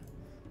that.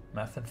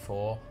 Method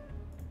 4.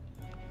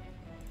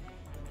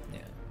 Yeah,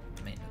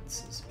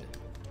 maintenance is a bit...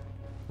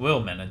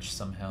 We'll manage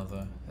somehow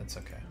though, it's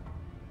okay.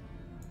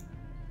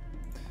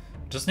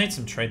 Just need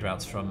some trade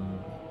routes from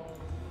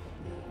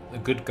the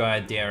good guy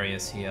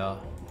Darius here.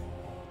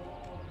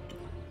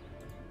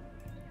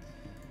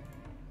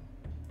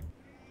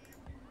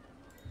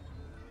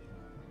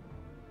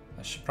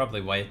 I should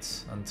probably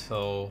wait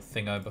until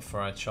Thingo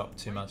before I chop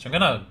too much. I'm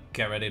gonna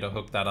get ready to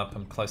hook that up.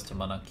 I'm close to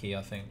monarchy,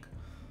 I think.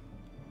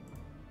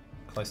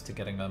 Close to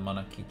getting a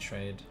monarchy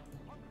trade.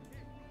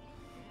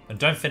 And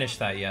don't finish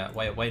that yet.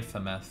 Wait for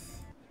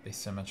meth. Be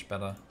so much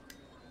better.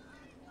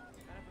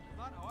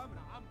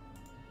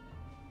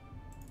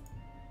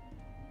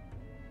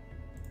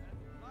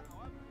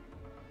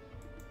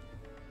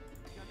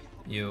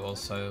 You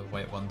also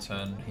wait 1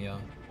 turn here.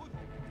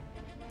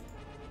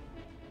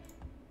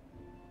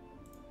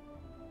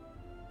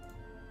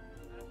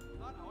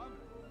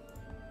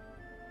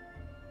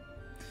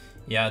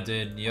 Yeah,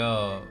 dude,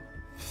 you're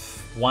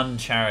 1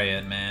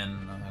 chariot,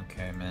 man.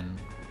 Okay, man.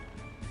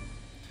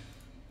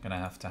 Gonna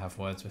have to have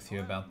words with you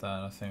about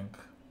that, I think.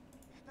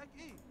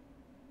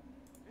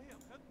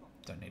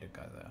 Don't need a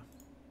guy there.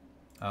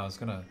 I was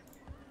gonna...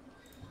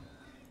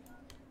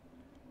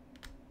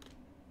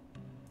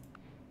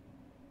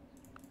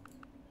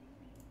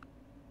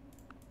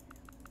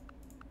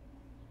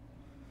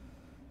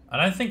 I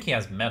don't think he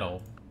has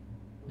metal.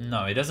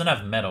 No, he doesn't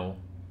have metal.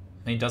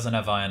 He doesn't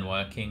have iron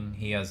working.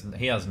 He has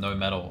no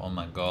metal. Oh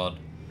my god.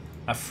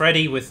 A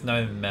Freddy with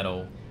no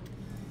metal.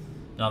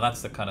 No,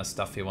 that's the kind of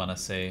stuff you want to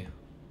see.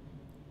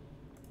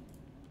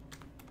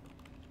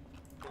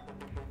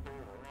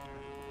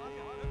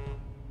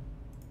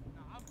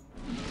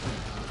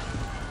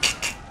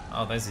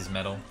 Oh, there's his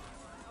metal.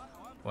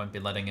 Won't be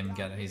letting him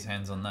get his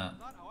hands on that.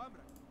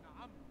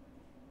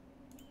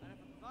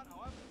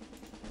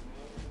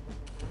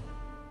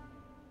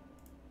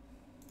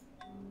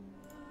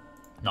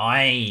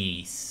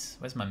 Nice!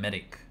 Where's my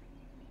medic?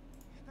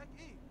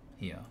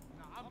 Here.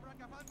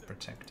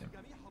 Protect him.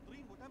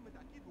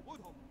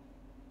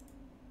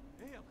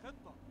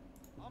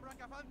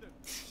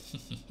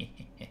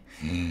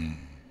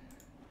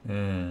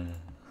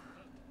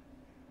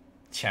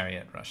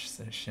 Chariot rush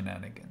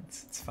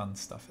shenanigans. It's fun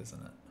stuff,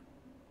 isn't it?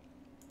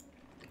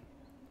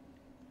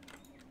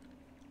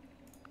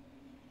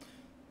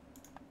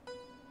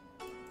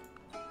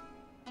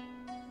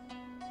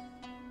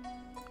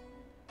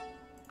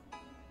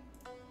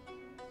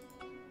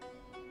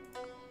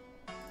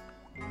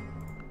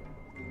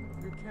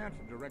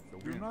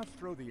 Do not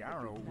throw the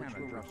arrow which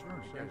will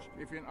return.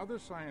 If in other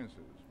sciences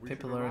we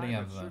People already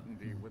have that.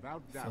 certainty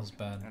without doubt Feels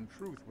bad. and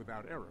truth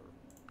without error,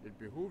 it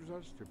behooves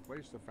us to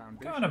place the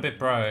foundation. Going a bit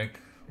broke.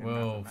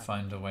 We'll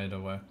find a way to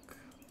work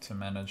to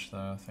manage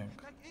though, I think.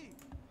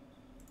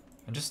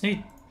 I just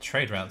need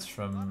trade routes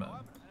from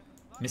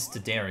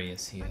Mr.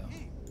 Darius here.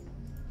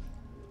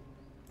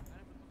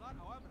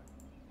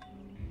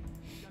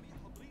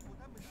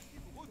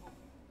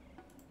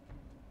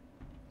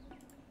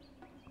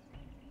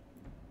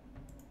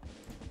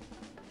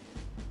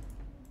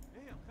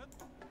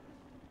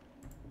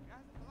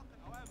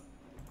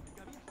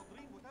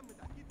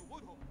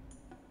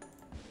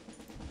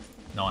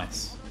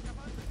 Nice.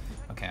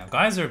 Okay, our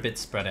guys are a bit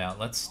spread out.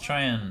 Let's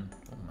try and...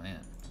 Oh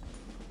man.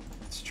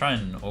 Let's try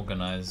and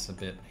organize a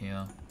bit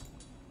here.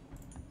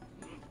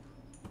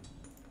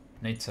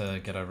 Need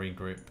to get a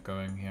regroup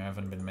going here. I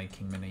haven't been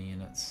making many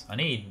units. I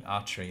need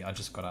archery. I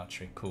just got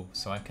archery. Cool.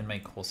 So I can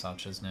make horse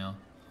archers now.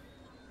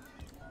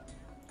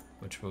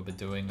 Which we'll be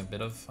doing a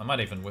bit of. I might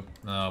even whip...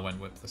 No, I won't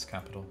whip this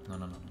capital.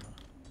 No.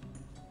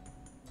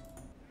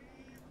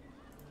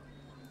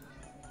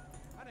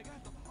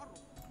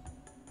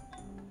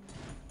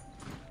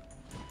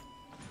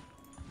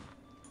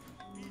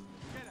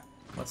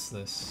 What's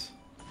this?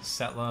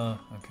 Settler?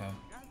 Okay.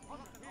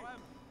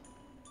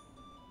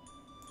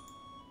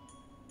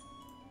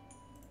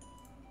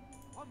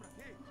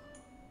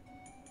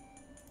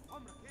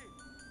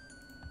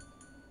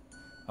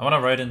 I want to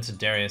ride into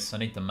Darius. I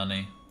need the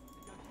money.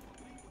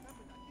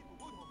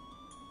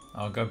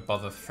 I'll go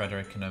bother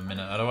Frederick in a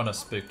minute. I don't want to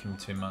spook him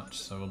too much,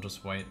 so we'll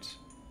just wait.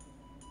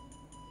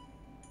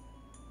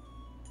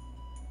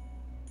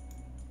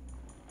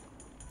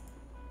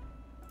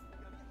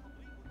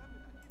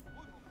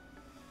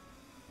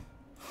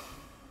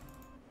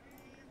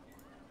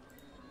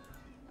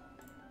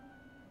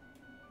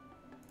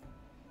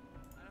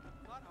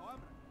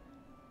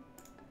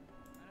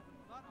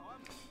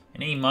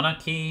 Any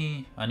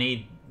monarchy? I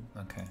need...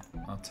 Okay,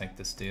 I'll take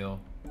this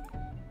deal.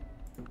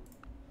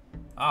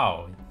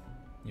 Oh,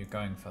 you're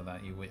going for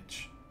that, you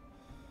witch.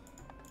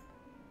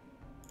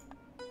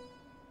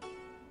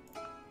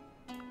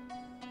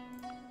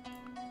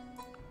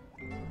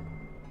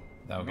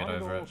 That'll get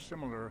over it.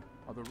 Similar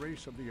are the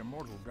race of the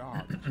immortal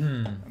gods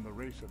and the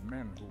race of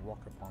men who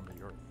walk upon the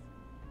earth.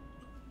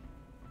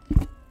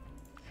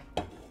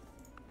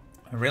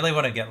 I really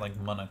want to get like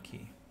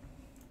monarchy.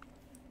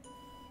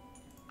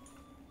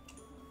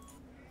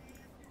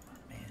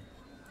 Man.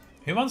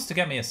 Who wants to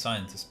get me a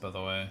scientist, by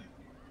the way?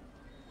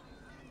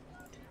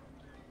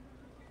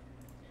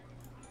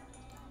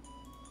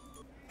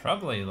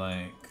 Probably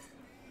like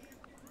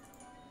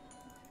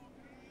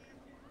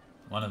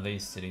one of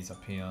these cities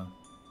up here.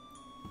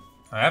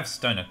 I have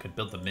stone, I could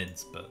build the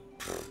mids, but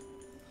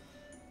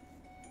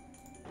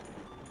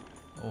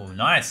oh,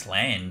 nice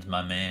land,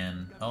 my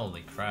man.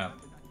 Holy crap.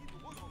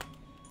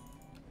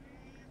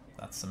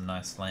 That's some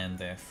nice land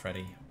there,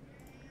 Freddy.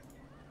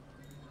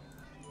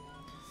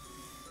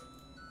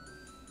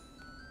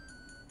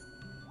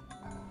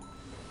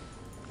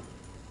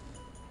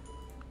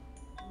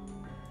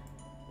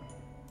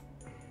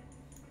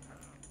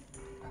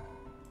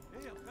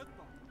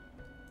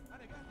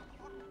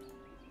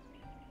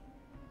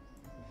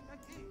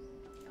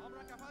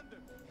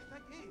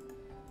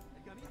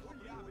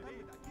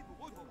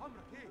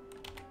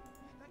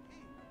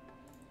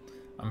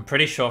 I'm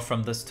pretty sure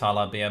from this tile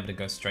I'll be able to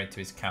go straight to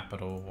his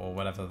capital, or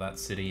whatever that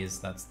city is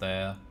that's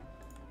there.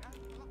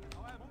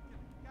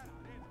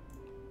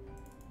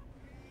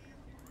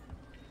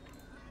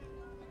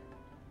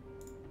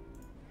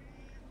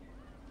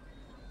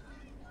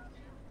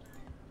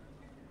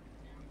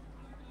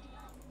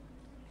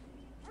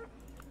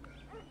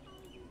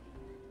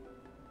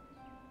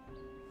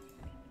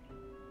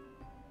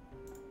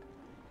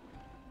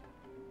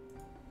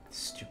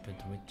 Stupid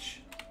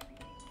witch.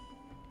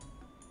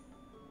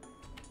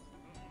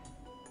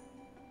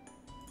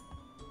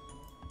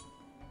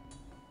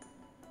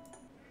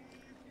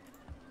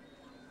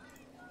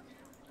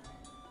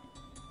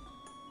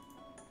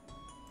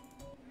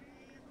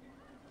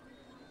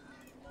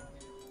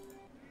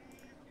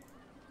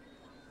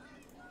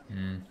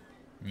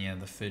 Yeah,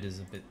 the food is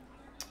a bit...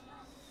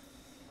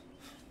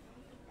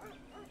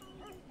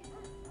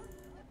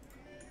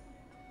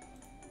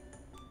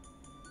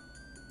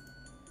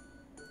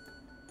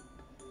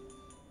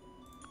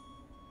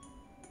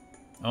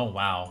 Oh,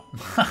 wow.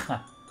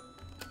 The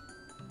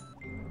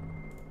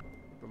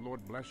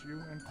Lord bless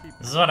you and keep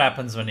This is what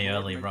happens when you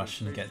early rush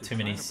and get too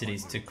many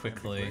cities too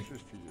quickly.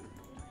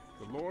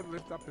 The Lord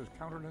lift up his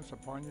countenance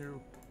upon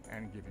you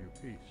and give you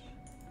peace.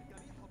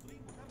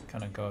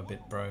 Kind of go a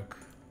bit broke.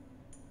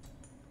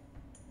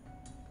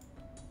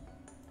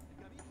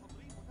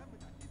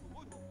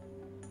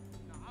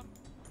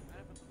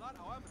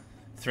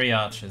 3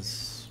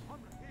 archers.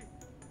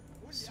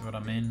 See what I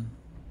mean?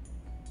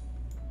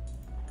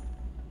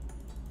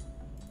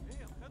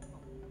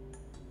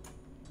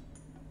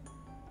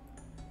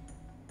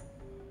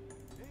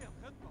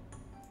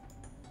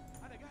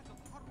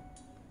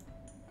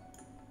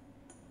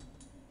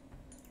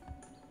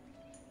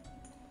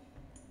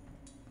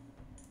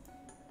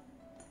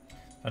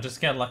 If I just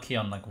get lucky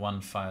on like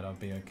one fight, I'll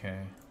be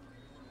okay.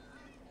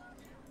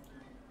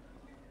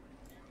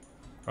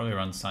 Probably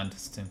run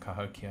scientists in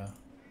Cahokia.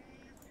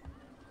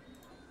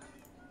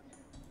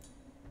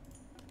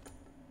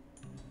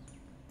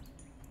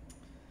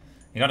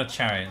 You got a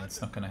chariot, that's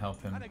not going to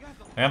help him.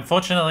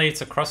 Unfortunately, it's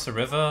across the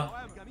river.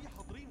 I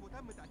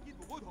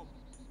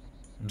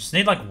just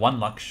need like one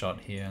luck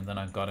shot here, and then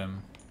I've got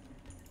him.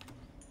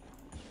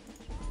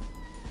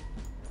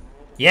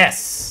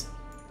 Yes!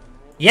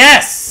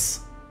 Yes!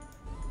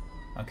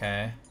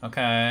 Okay,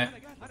 okay.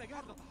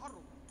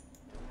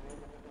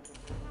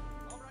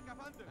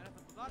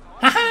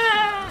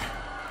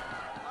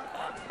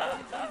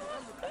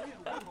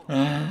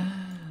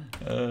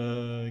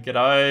 Get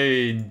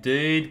owned,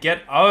 dude.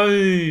 Get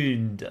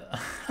owned.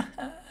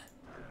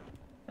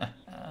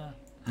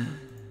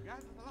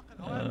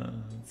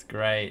 It's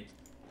great.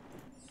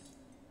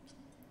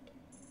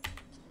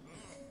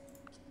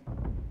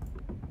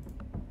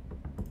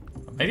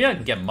 Maybe I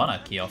can get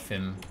monarchy off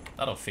him.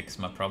 That'll fix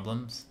my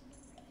problems.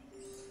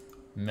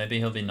 Maybe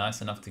he'll be nice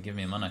enough to give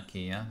me a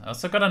monarchy, yeah? I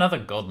also got another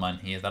gold mine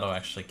here. That'll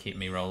actually keep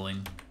me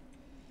rolling.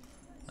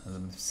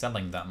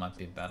 Selling that might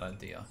be a bad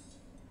idea.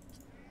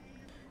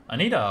 I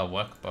need a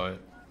workboat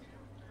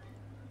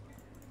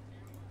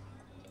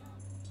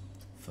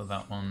for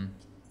that one.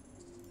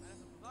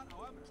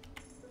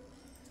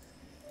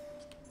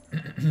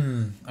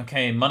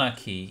 Okay,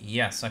 monarchy.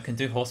 Yes, I can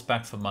do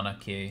horseback for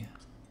monarchy.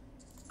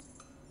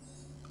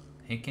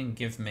 He can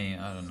give me,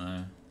 I don't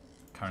know,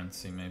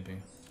 currency maybe.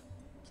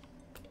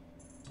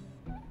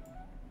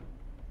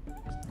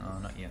 Oh,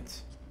 not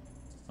yet.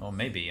 Or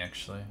maybe,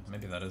 actually.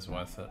 Maybe that is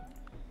worth it.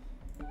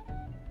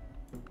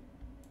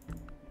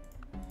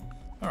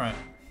 Alright,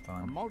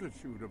 fine. A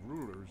multitude of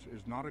rulers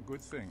is not a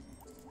good thing.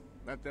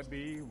 Let there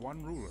be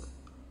one ruler,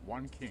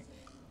 one king.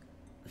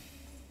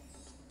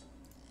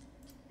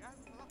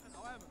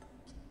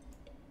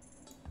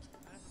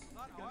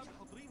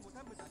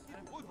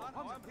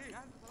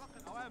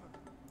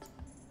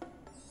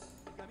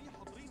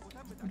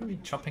 What are we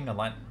chopping a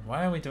light?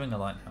 Why are we doing a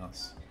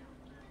lighthouse?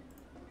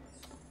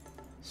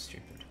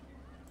 Stupid.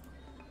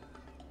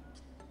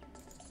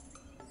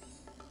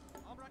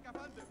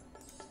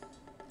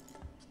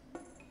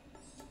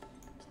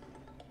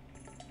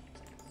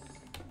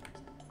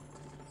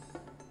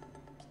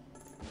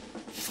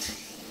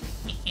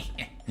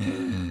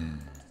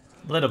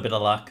 A little bit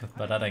of luck,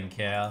 but I don't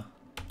care.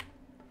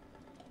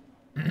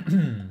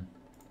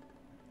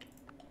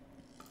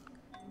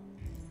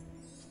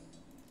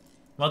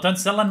 Well, don't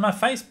sell in my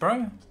face,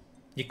 bro.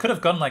 You could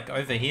have gone like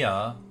over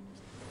here.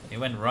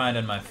 You went right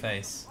in my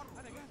face.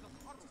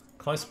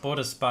 Close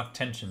borders spark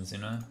tensions, you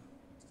know?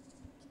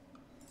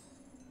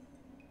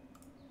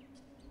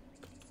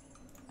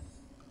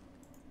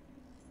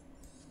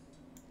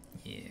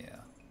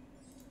 Yeah.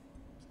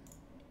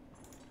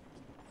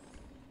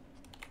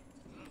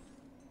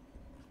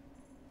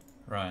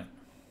 Right.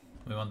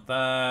 We want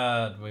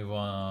that. We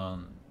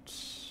want...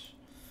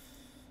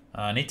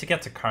 I need to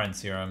get to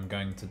currency or I'm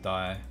going to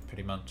die,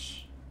 pretty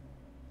much.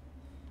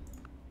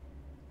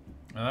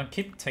 I'll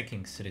keep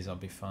taking cities, I'll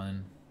be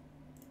fine.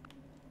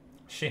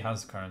 She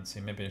has currency.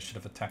 Maybe I should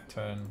have attacked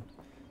her and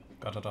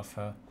got it off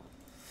her.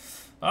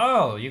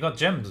 Oh, you got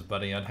gems,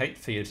 buddy. I'd hate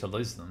for you to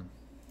lose them.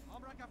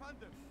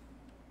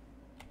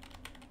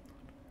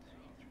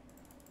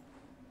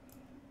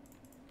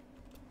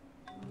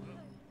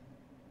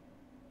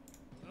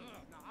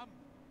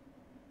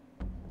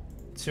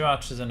 Two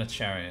archers and a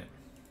chariot.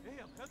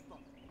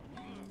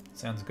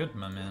 Sounds good,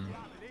 my man.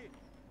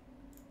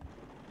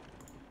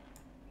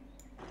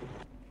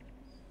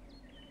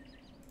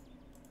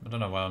 I don't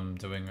know what I'm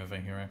doing over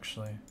here,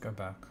 actually. Go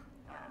back.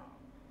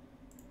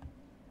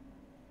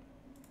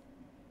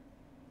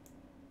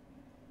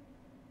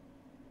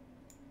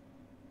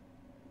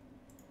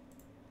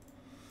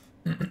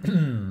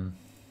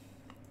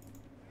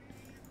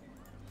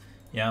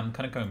 Yeah, I'm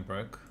kind of going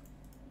broke.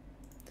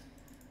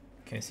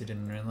 In case you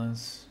didn't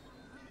realize.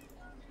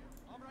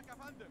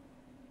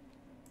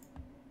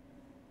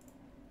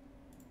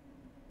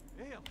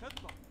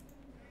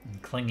 I'm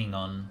clinging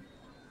on.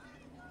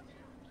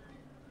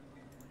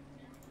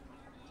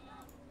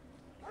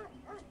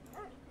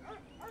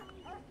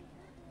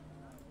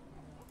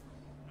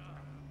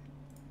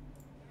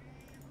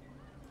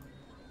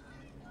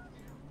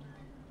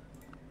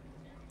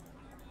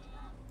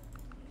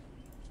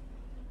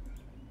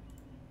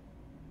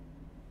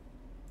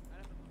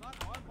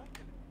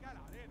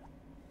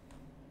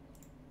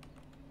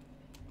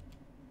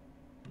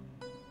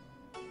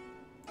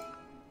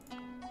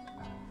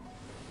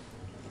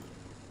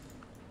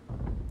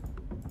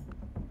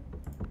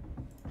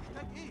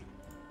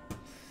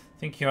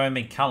 I think you owe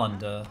me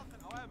calendar.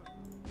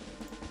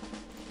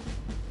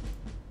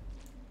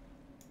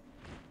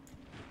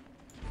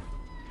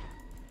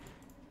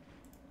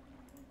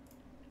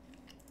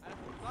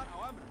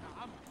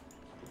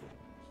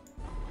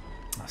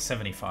 Oh,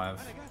 75.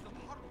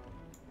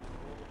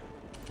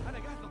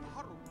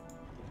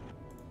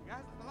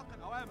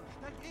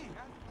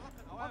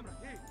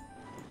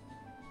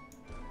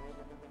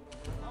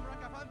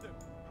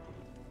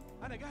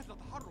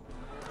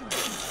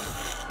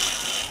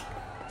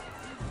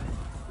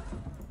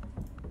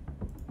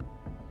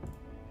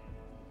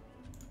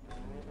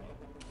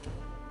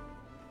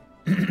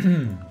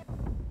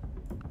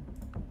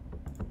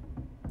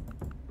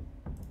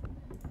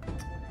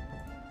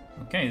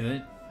 Okay,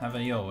 then have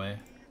it your way.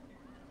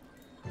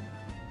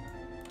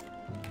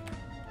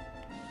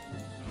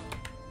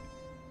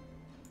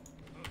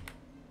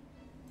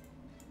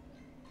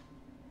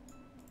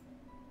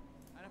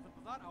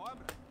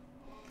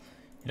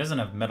 He doesn't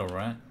have metal,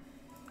 right?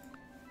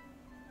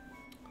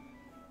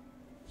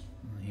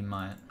 He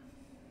might.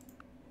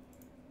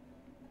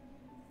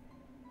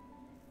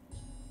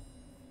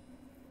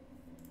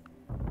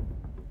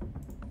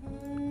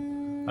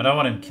 I don't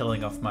want him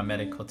killing off my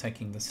medic or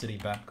taking the city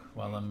back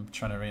while I'm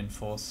trying to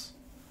reinforce.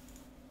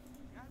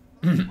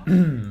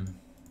 No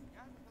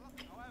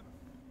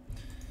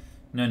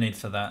need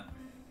for that.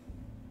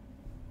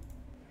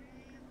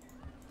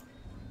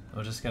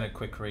 We'll just get a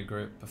quick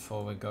regroup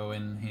before we go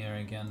in here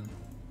again.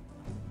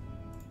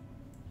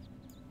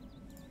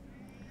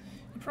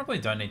 You probably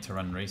don't need to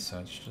run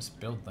research, just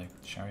build like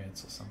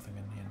chariots or something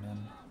in here,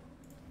 man.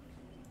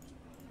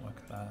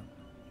 Like that.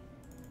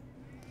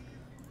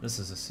 This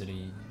is a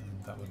city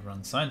that would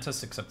run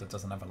scientists, except it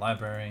doesn't have a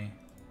library.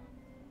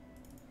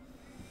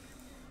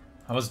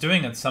 I was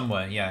doing it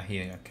somewhere. Yeah,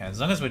 here. Okay, as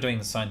long as we're doing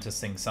the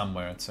scientist thing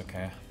somewhere, it's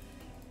okay.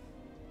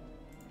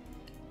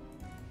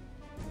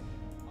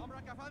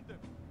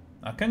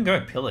 I can go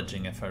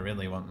pillaging if I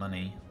really want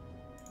money.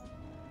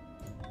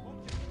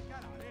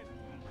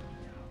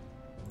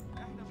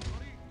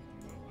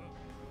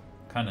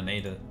 Kinda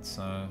need it,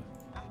 so...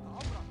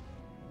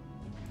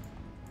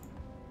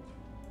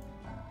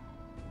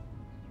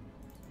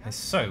 It's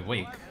so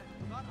weak.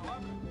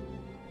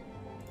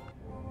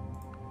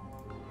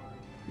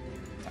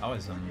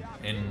 Taoism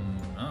in...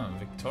 Oh,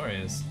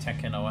 Victoria's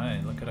teching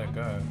away. Look at her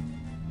go.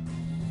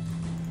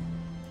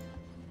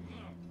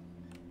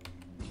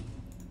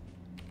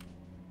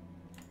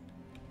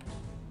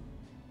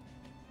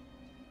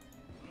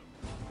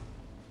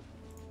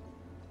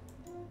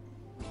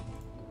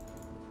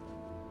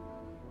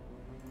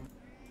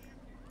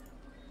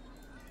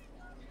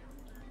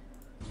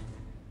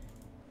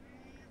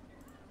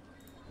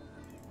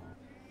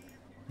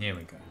 Here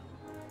we go.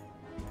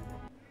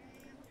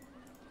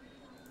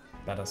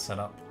 Better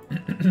setup.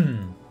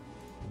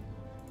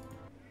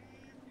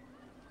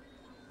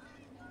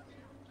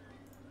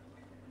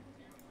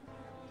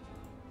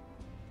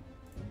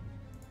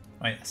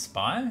 Wait, a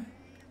spy?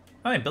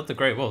 Oh, he built the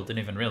Great Wall, didn't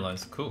even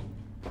realize. Cool.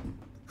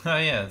 Oh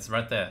yeah, it's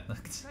right there.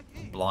 It's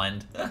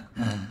blind.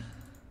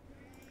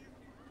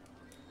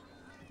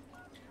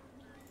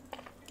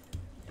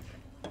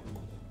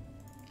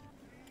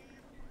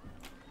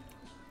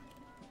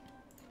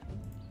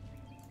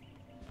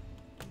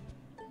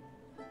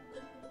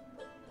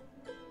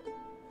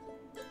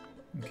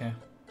 Okay.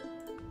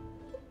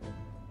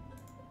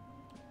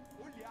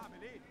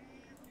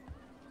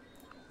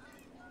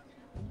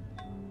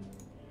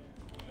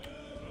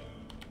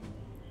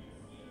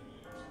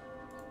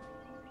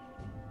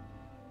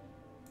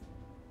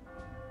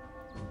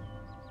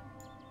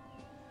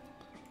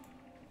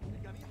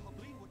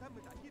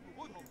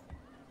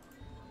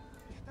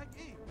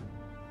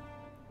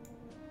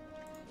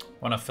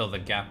 Want to fill the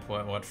gap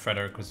what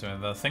Frederick was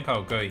doing. I think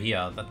I'll go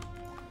here. That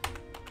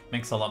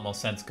makes a lot more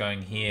sense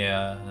going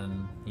here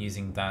and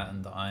using that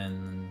and the iron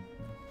and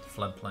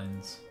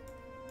floodplains.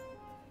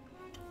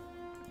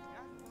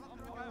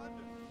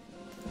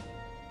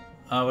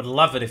 I would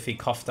love it if he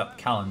coughed up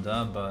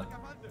Calendar, but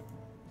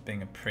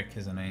being a prick,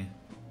 isn't he?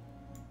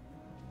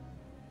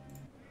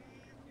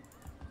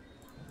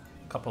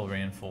 Couple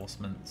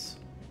reinforcements.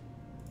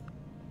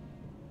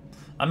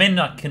 I mean,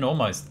 I can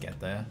almost get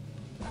there.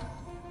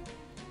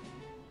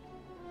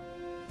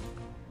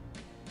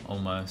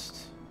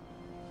 Almost.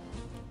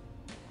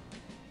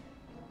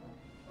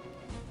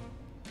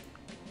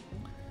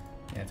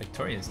 Yeah,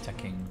 Victoria's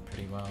teching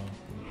pretty well.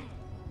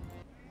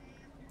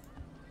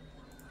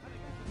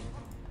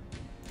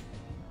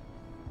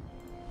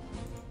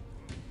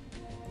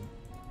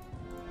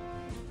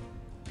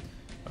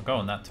 I'll go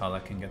on that tile, I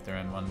can get there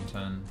in one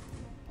turn.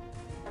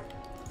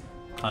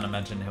 Can't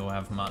imagine he'll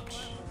have much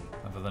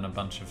other than a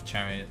bunch of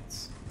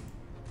chariots.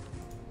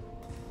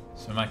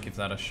 So we might give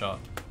that a shot.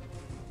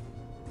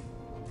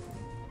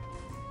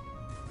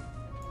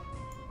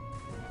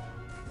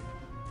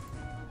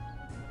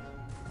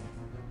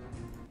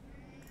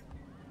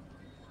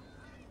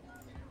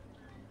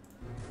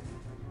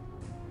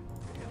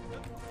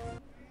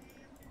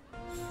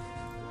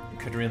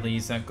 Could really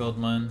use that gold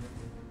mine.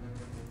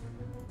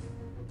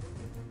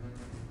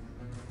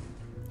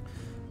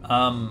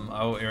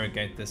 I'll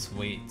irrigate this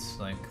wheat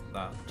like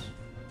that.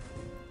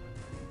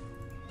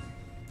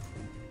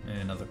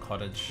 And another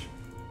cottage.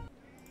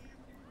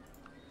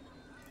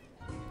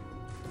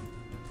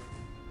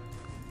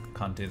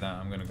 Can't do that,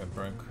 I'm gonna go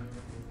broke.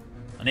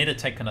 I need to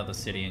take another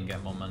city and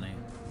get more money.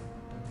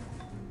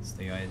 That's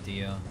the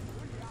idea.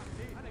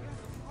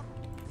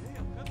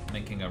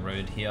 Making a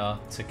road here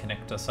to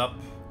connect us up.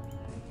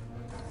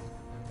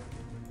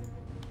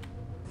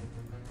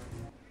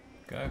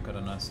 Go, got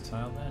a nice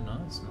tile there,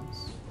 nice,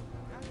 nice.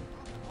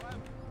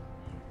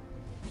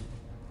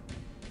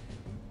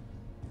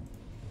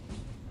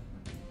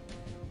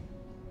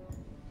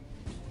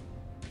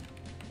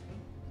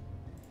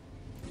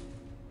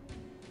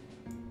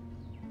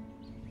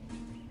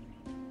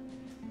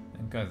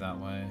 And go that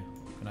way,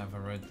 gonna have a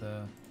road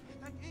there.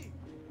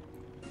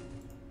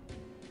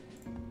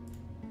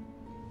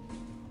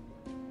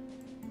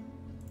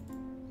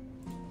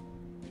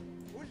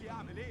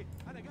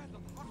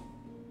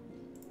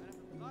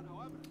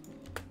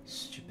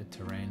 Stupid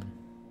terrain.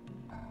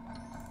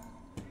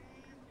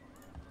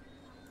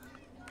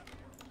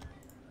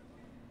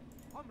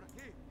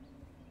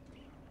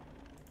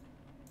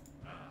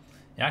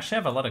 You actually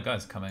have a lot of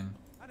guys coming.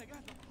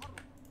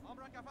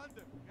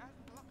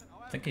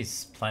 I think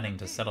he's planning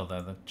to settle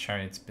there. The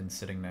Chariot's been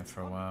sitting there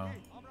for a while.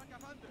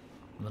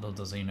 Little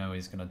does he know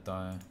he's gonna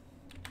die.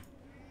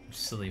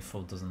 Silly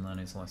fool doesn't learn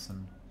his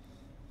lesson.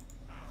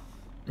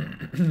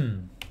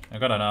 I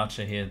got an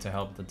archer here to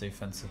help the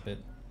defense a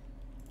bit.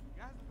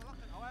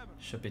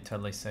 Should be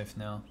totally safe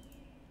now.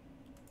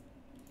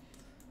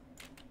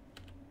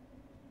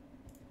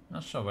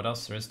 Not sure what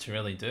else there is to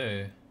really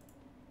do.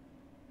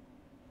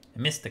 I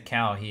missed the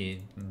cow here,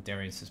 and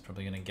Darius is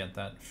probably going to get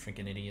that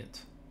freaking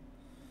idiot.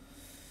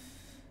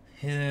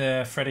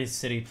 Yeah, Freddy's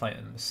City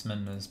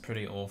placement is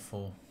pretty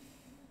awful.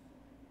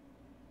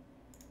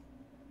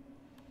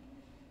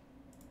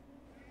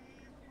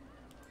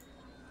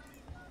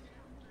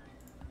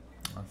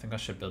 I think I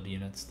should build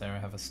units there. I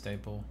have a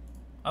stable.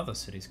 Other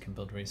cities can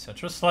build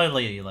research. We'll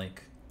slowly,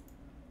 like,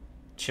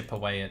 chip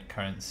away at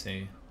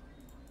currency.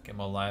 Get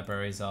more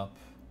libraries up.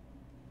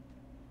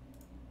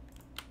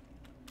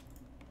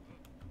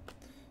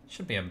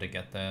 Should be able to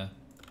get there.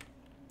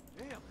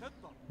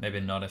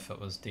 Maybe not if it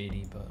was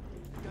Didi, but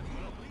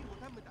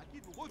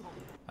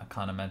I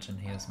can't imagine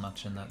he has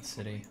much in that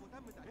city.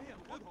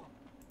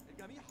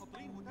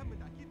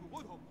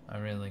 I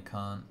really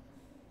can't.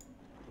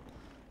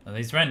 Now,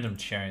 these random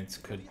chariots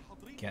could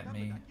get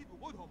me.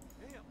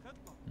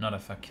 Not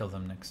if I kill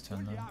them next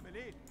turn though.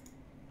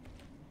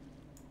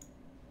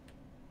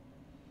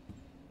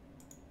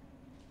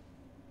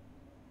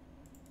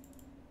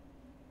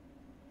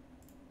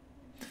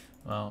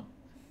 Well,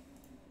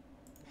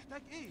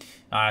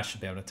 I should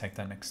be able to take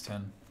that next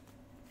turn.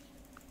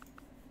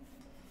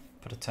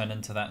 Put a turn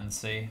into that and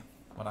see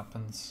what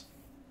happens.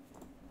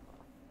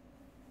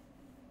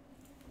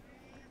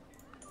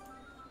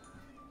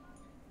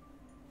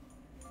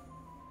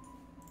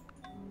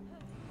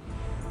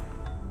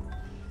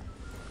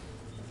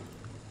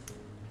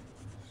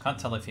 Can't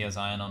tell if he has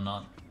iron or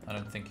not. I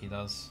don't think he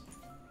does.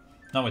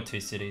 Not with 2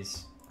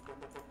 cities.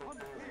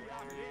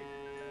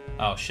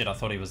 Oh shit, I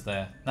thought he was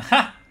there.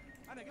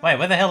 Wait,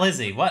 where the hell is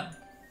he? What?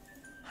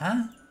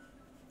 Huh?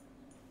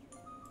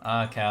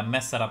 Okay, I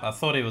messed that up. I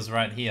thought he was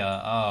right here.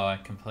 Oh, I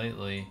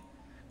completely...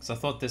 Because I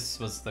thought this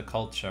was the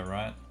culture,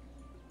 right?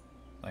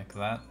 Like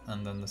that,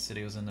 and then the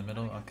city was in the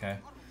middle? Okay.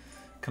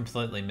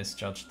 Completely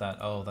misjudged that.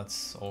 Oh,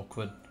 that's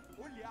awkward.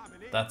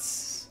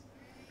 That's...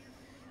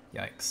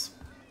 Yikes.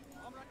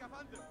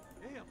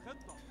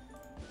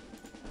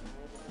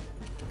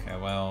 Okay,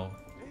 well...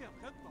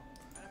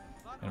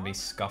 Gonna be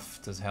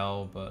scuffed as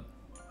hell, but...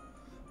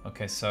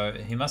 Okay, so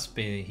he must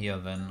be here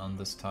then, on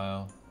this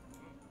tile.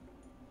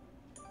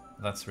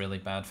 That's really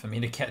bad for me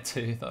to get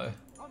to, though.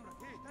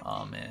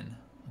 Oh, man.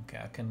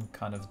 Okay, I can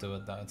kind of do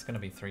it, though. It's gonna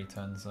be 3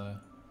 turns, though.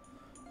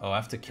 Oh, I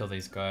have to kill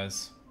these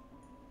guys.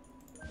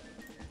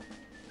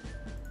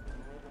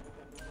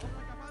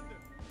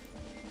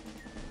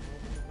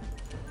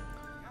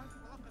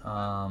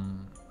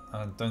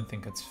 I don't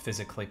think it's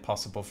physically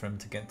possible for him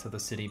to get to the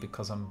city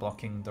because I'm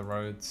blocking the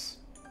roads.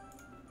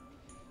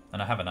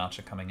 And I have an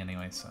archer coming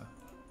anyway, so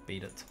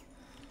beat it.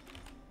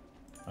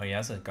 Oh, he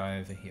has a guy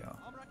over here.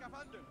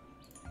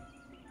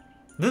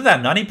 Look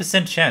at that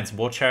 90% chance,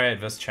 War Chariot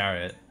versus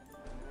Chariot.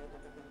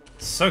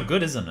 So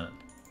good, isn't it?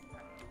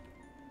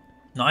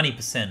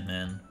 90%,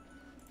 man.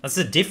 That's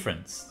the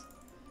difference.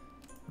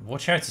 War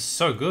Chariots are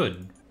so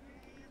good.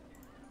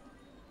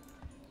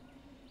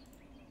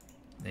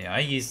 Yeah, I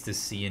used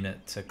this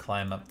unit to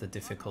climb up the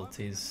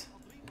difficulties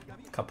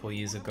a couple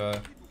years ago.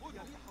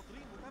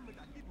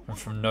 And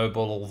from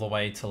Noble all the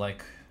way to,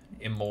 like,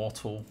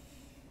 Immortal.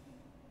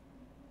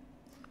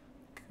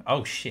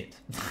 Oh, shit.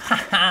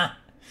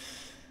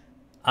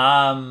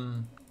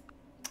 Anyone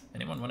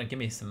want to give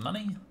me some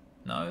money?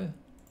 No?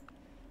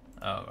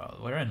 Oh, well,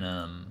 we're in,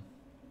 a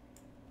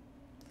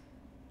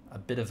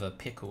bit of a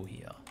pickle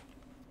here.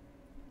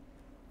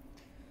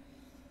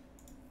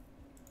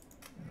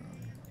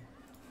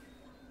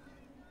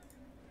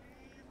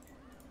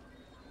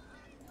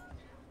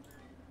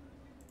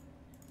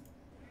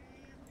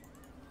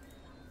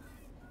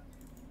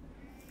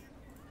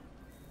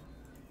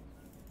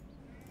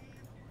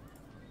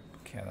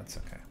 Okay, that's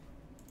okay.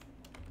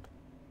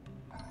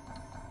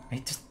 He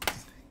just...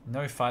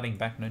 No fighting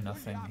back, no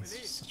nothing. He's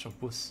just such a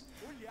wuss.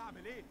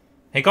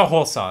 He got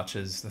horse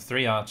archers, the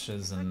 3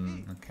 archers,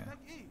 and... Okay.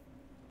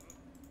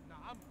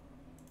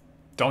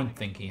 Don't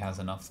think he has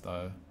enough,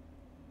 though.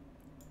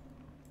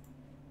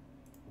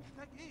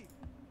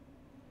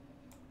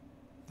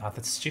 Ah,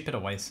 that stupid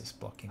Oasis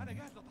blocking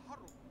me.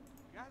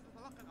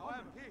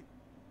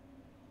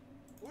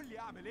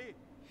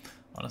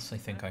 Honestly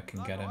think I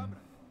can get him.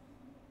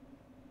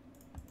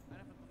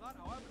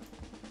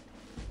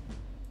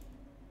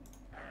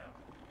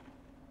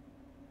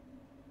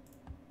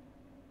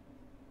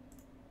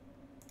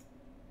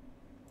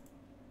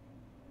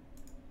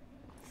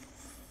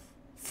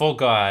 Four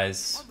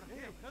guys.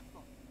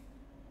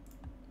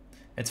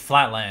 It's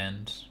flat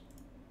land.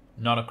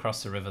 Not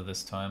across the river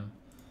this time.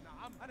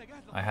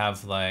 I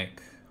have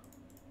like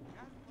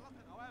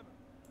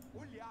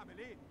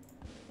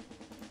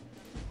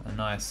a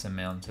nice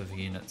amount of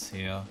units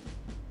here.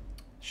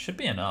 Should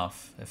be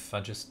enough if I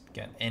just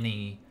get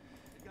any...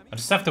 I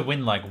just have to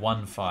win like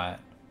 1 fight.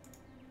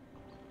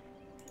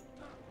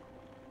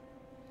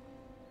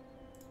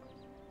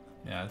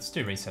 Yeah, let's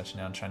do research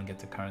now and try and get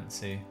to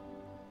currency.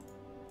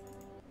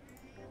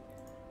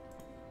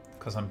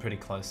 Because I'm pretty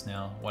close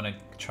now. Want to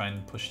try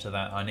and push to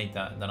that. I need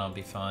that, then I'll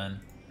be fine.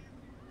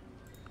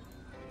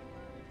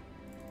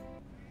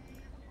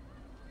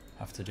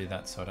 Have to do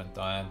that so I don't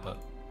die,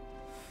 but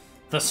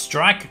The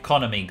strike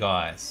economy,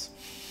 guys.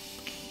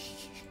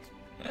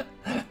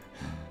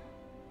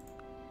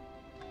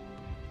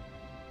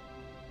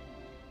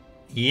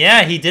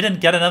 Yeah, he didn't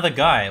get another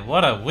guy.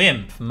 What a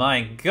wimp.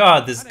 My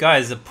god, this guy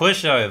is a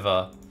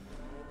pushover.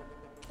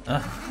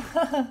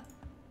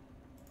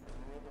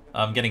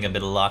 I'm getting a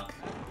bit of luck.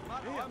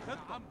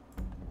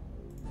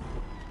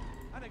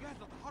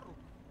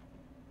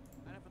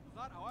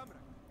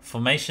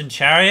 Formation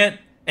Chariot.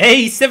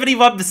 Hey,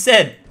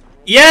 71%.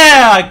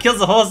 Yeah, kills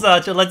a horse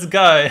archer. Let's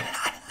go.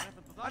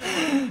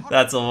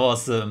 That's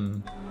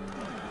awesome.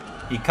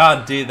 You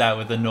can't do that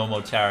with a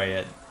normal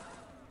Chariot.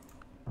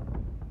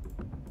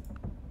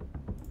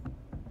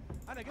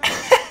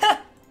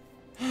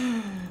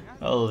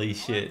 Holy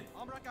shit.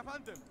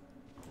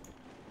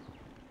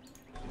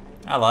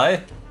 Hello.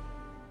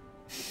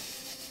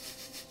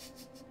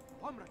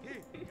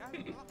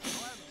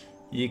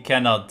 You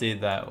cannot do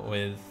that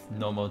with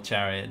normal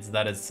chariots.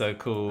 That is so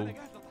cool.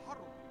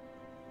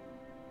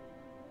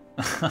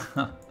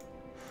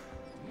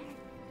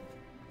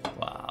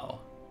 Wow.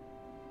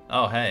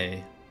 Oh,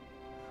 hey.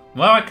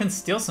 Well, I can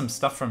steal some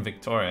stuff from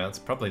Victoria. That's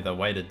probably the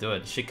way to do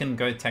it. She can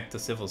go tech to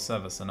civil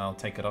service and I'll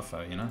take it off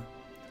her, you know?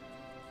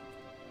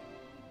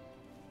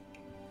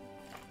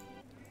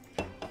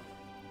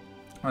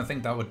 I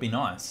think that would be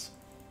nice.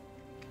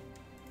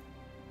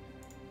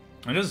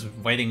 I'm just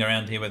waiting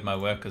around here with my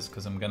workers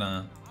because I'm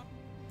gonna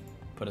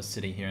put a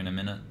city here in a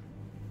minute.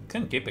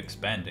 Can keep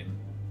expanding.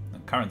 The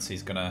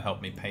currency's gonna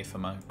help me pay for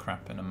my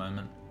crap in a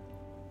moment.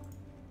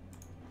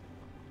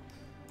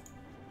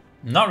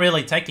 Not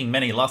really taking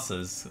many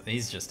losses.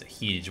 He's just a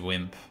huge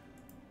wimp.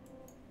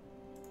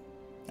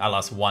 I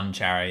lost one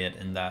chariot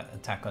in that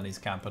attack on his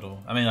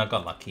capital. I mean, I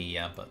got lucky,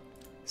 yeah, but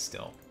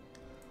still.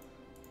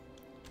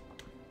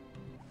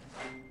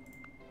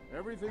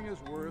 Everything is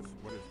worth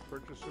what its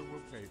purchaser will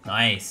pay for.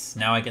 Nice.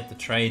 Now I get the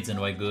trades and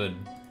we're good.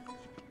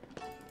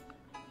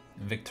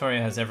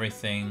 Victoria has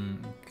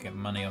everything. Get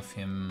money off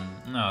him.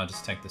 No, I'll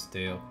just take this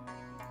deal.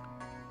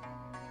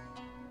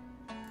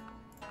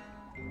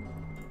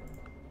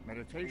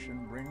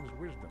 Meditation brings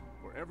wisdom.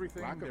 For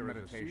everything lack of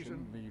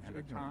meditation leaves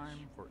a time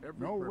for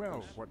every know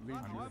well what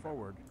leads you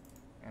forward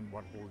and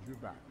what holds you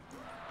back.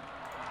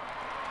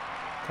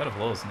 Code of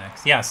Laws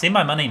next. Yeah, see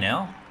my money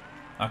now?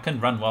 I can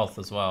run wealth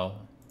as well.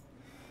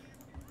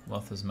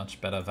 Wealth is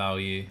much better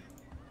value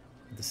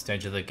at this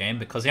stage of the game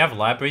because you have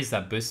libraries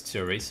that boost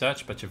your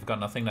research, but you've got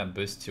nothing that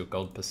boosts your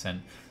gold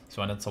percent.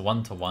 So when it's a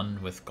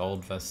one-to-one with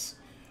gold versus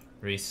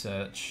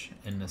research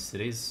in the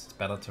cities, it's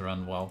better to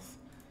run wealth.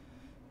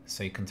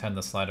 So you can turn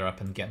the slider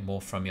up and get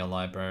more from your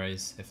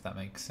libraries, if that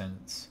makes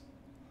sense.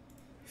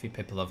 A few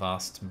people have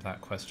asked that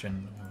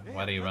question,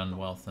 why do you run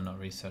wealth and not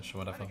research or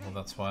whatever? Well,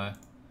 that's why.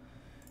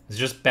 It's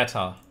just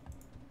better.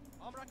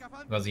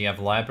 Because you have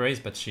libraries,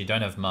 but you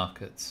don't have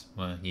markets.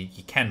 Well, you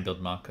can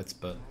build markets,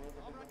 but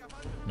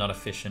not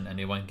efficient, and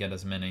you won't get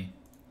as many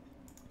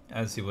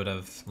as you would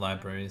have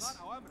libraries.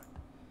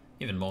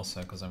 Even more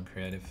so, because I'm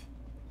creative.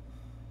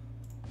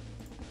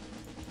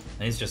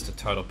 And he's just a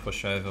total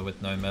pushover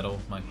with no metal.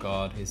 My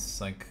god, he's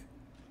like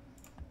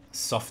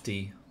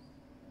softy.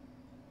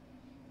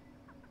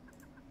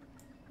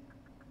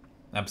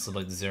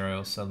 Absolute zero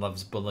also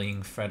loves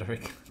bullying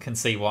Frederick. Can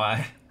see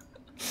why.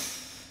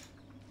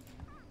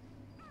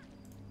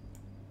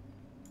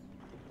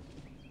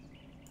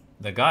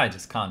 The guy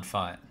just can't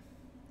fight.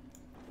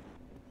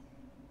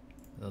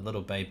 The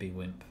little baby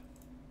wimp.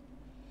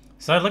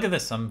 So look at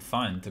this, I'm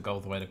fine to go all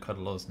the way to Code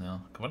of Laws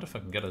now. I wonder if I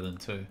can get it in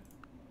 2.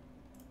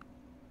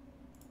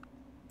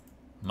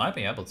 Might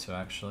be able to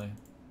actually,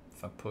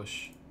 if I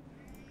push.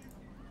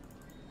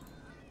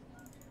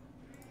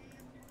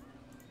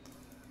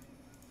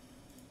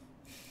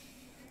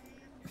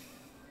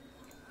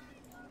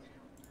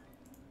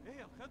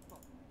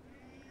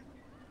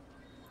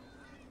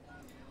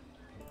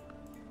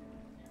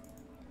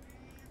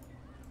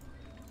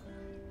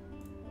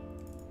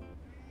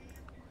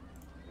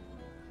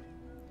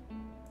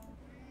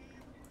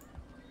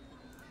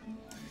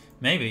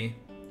 Maybe.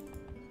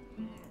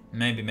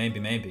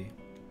 Maybe.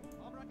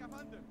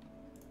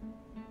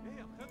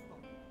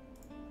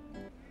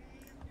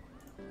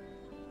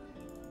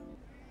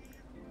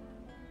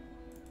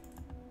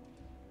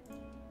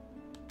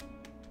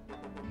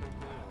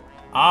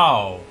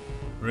 Oh,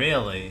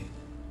 really?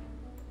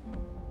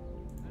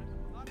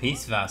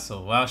 Peace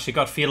vassal. Well, she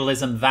got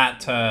feudalism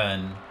that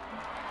turn.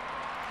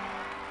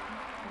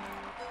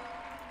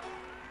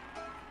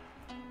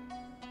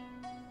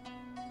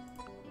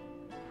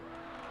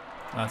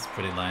 That's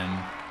pretty lame.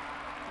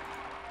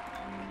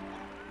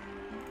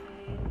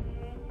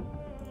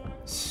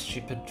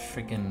 Stupid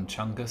freaking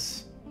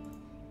Chungus.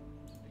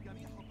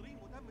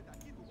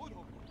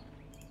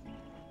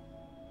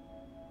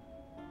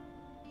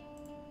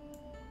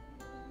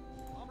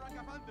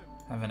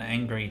 I have an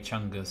angry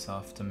Chungus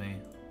after me.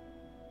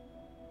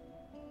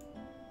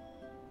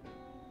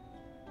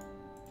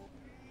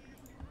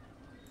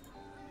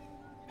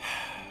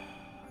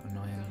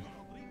 Annoying.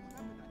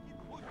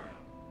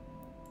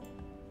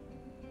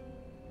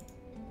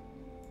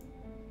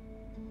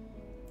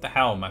 What the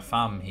hell? My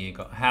farm here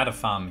had a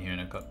farm here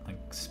and it got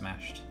like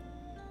smashed.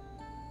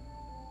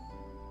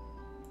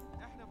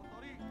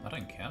 I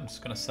don't care. I'm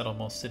just gonna settle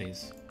more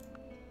cities.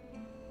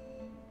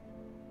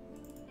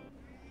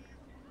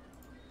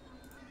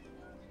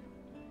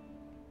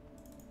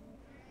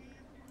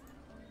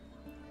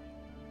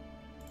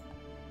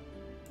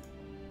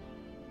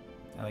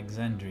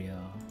 Alexandria.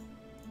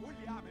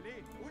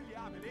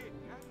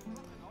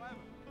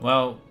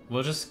 Well,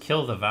 we'll just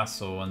kill the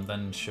vassal and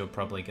then she'll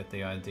probably get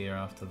the idea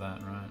after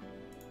that, right?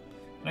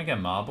 Can I get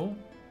marble?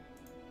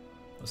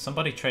 Was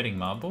somebody trading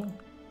marble?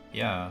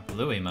 Yeah,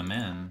 Louis, my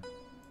man.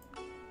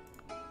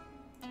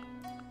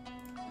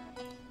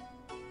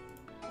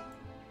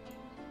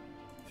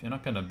 If you're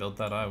not gonna build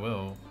that, I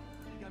will.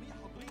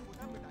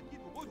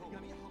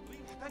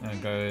 I'm gonna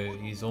go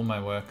use all my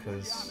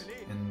workers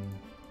in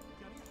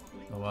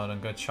the world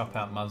and go chop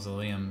out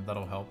Mausoleum.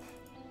 That'll help.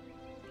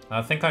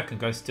 I think I can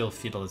go steal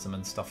feudalism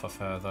and stuff off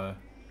her, though.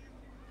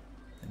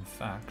 In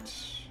fact...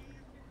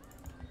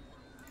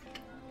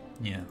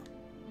 yeah.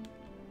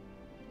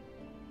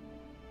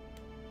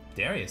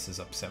 Darius is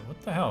upset.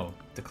 What the hell?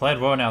 Declared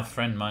war now,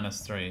 friend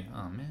 -3.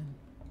 Oh, man.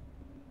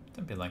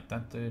 Don't be like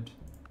that, dude.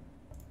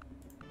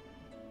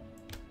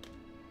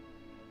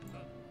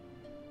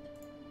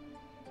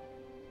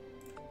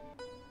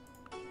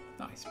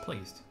 Nice,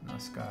 pleased.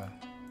 Nice guy.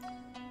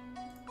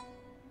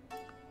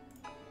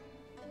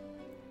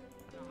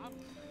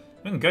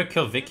 We can go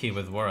kill Vicky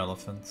with war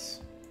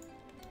elephants.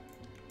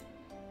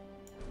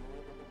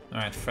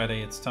 Alright,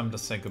 Freddy, it's time to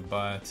say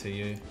goodbye to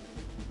you.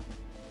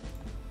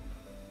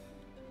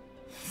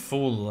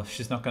 Fool,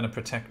 she's not going to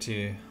protect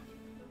you.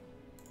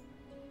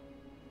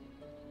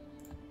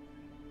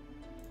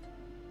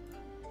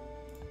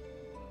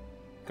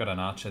 Got an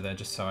archer there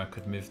just so I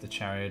could move the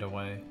chariot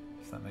away,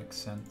 if that makes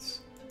sense.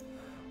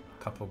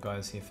 A couple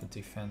guys here for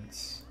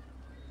defense.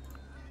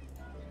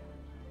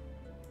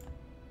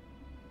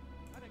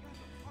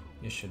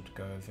 You should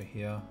go over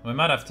here. We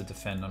might have to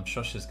defend. I'm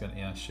sure she's gonna...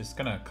 yeah, she's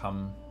gonna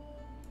come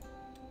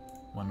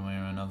one way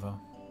or another.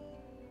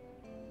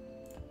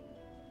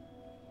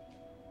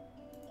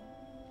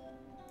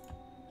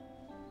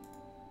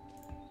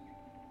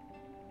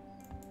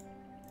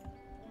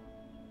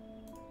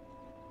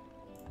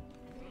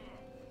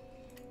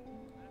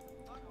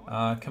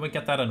 Can we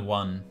get that in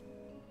 1?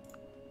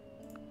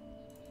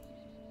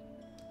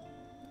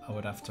 I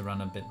would have to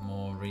run a bit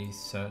more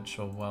research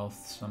or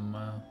wealth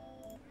somewhere.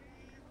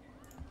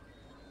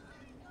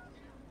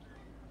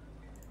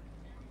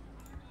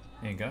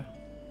 There you go.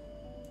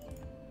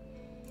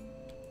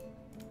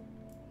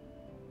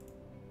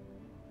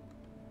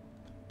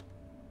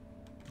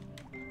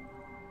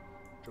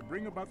 To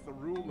bring about the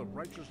rule of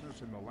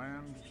righteousness in the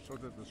land so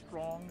that the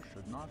strong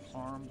should not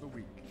harm the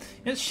weak.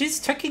 Yeah, she's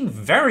ticking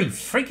very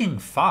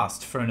freaking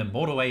fast for an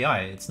immortal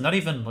AI. It's not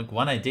even like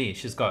 1 AD.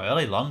 She's got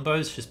early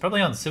longbows. She's probably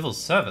on civil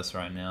service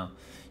right now.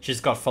 She's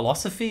got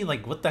philosophy.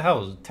 Like, what the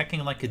hell?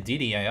 Ticking like a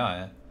DD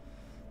AI.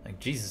 Like,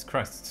 Jesus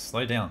Christ,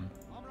 slow down.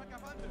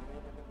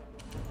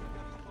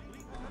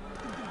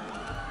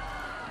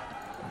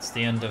 It's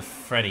the end of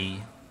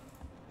Freddy.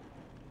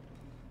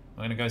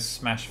 We're gonna go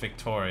smash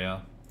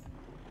Victoria.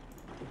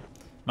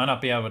 Might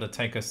not be able to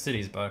take her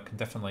cities, but I can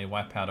definitely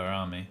wipe out her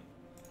army.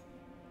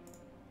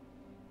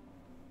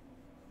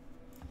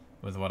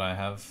 With what I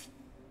have.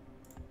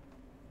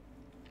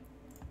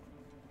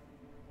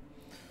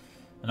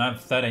 And I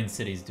have 13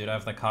 cities, dude. I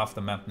have like half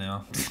the map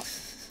now.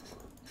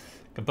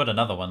 Could put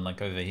another one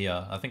like over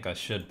here. I think I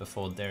should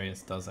before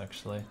Darius does,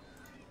 actually.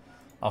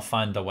 I'll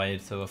find a way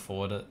to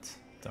afford it.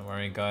 Don't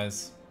worry,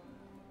 guys.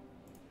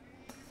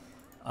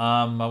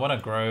 I want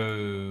to grow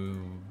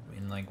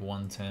in like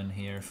 1 turn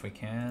here if we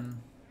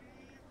can.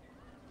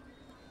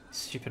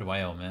 Stupid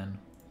whale, man.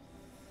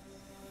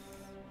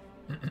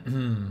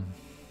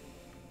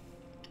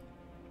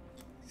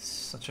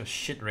 Such a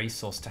shit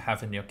resource to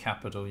have in your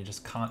capital. You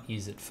just can't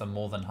use it for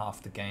more than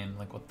half the game.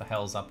 Like, what the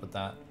hell's up with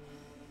that?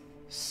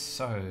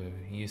 So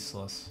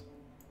useless.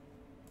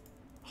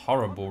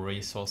 Horrible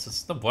resource.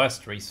 It's the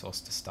worst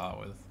resource to start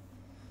with.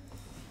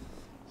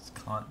 Just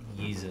can't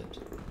use it.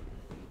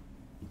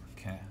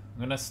 Okay, I'm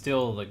gonna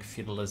steal like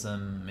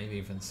feudalism, maybe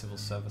even civil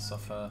service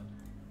off her.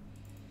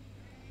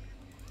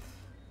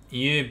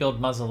 You build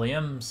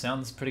mausoleum,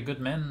 sounds pretty good,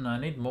 man. I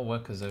need more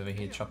workers over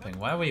here chopping.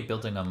 Why are we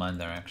building a mine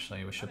there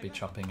actually? We should be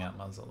chopping out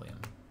mausoleum.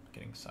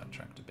 Getting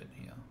sidetracked a bit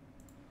here.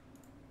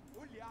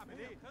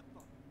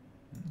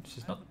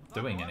 She's not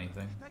doing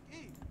anything.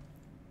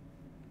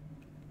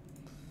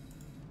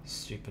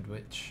 Stupid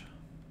witch.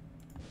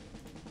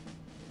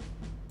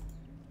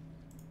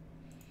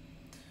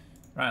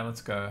 Right,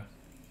 let's go.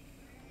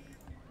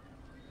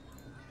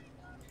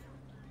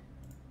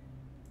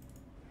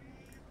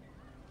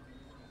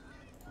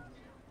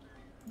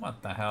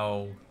 What the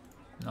hell?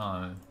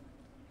 No.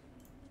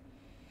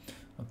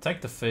 I'll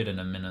take the food in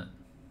a minute.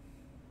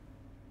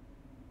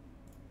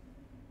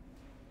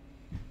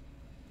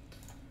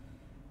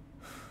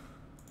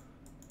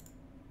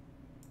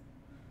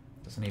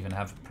 Doesn't even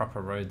have a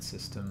proper road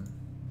system.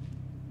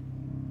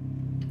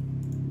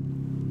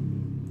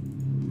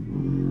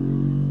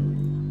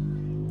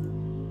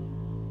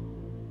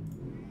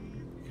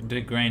 Do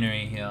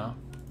granary here.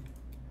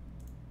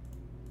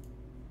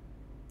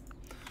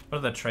 What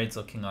are the trades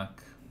looking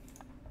like?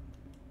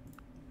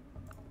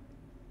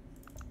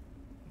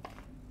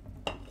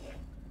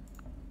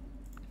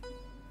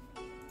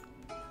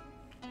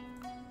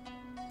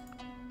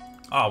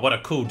 Oh, what a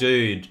cool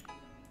dude.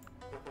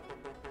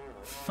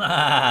 What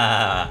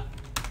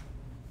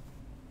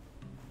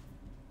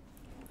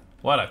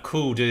a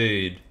cool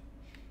dude.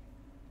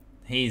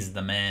 He's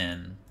the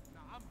man.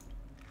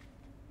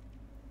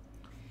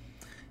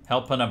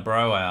 Helping a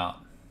bro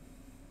out.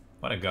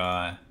 What a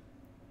guy.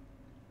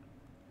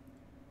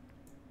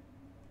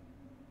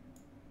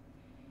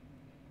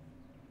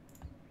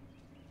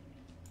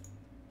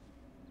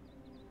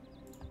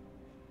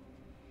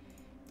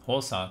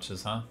 Horse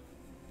archers, huh?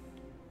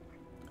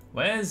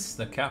 Where's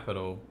the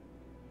capital?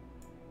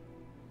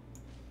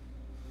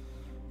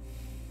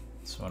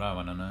 That's what I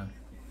want to know.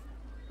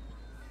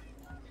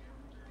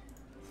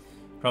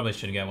 Probably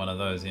should get one of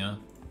those, yeah?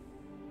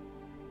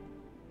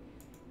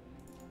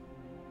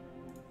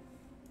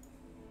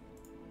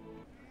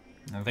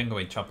 I think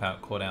we chop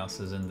out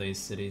courthouses in these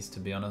cities, to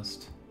be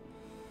honest.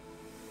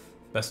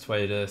 Best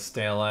way to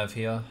stay alive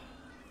here.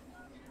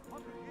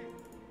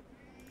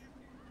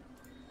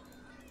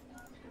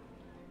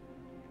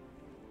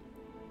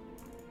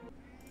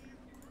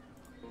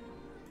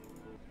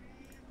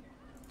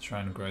 Try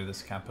and grow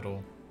this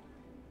capital.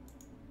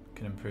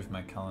 Can improve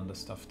my calendar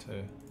stuff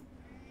too.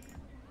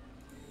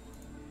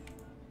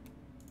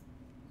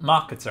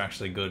 Markets are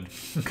actually good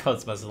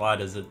because my slide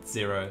is at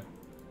 0.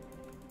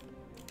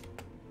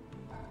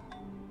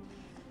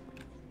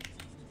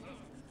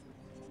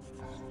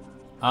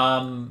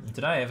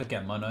 Did I ever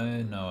get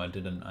mono? No, I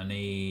didn't. I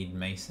need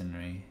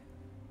masonry.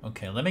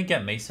 Okay, let me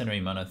get masonry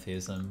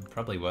monotheism.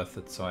 Probably worth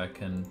it so I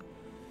can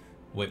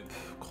whip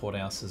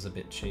courthouses a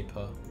bit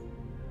cheaper.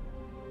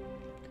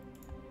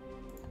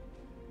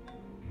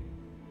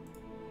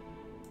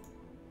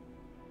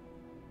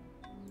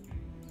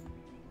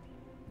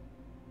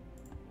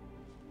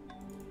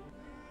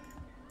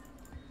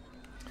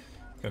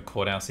 Go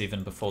courthouse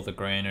even before the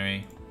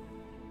granary.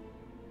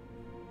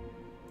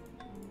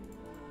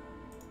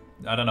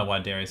 I don't know why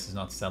Darius is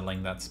not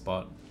settling that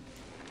spot.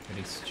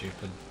 Pretty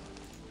stupid.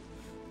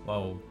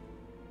 Whoa.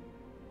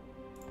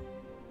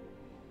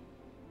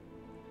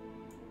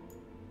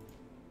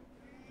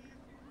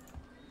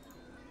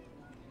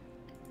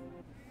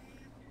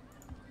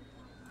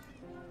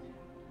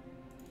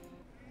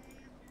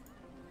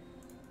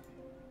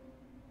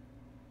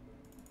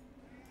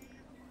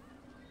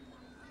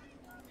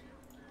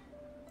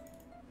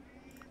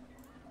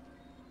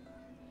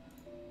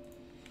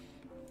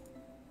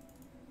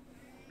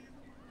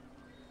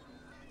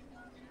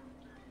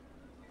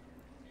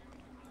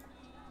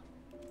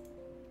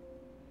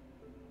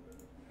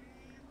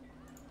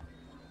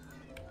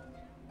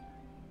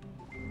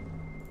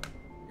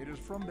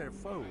 From their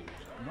foes,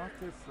 not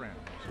their friends,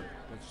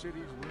 that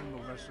cities learn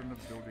the lesson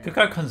of building. Could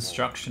go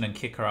construction and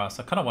kick her ass.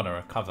 I kind of want to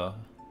recover.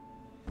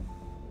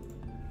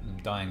 I'm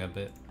dying a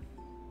bit.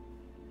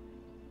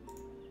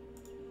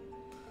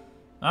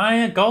 Oh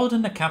yeah, gold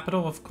in the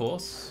capital, of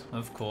course.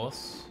 Of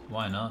course.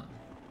 Why not?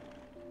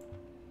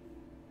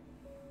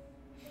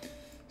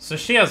 So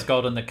she has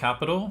gold in the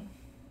capital.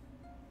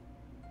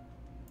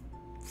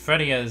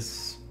 Freddy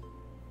has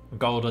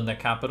gold in the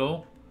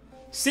capital.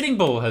 Sitting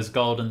Bull has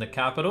gold in the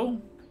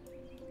capital.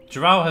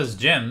 Jarrell has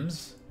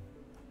gems.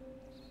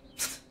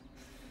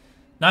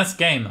 Nice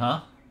game,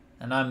 huh?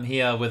 And I'm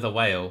here with a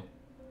whale.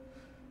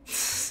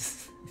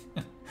 Just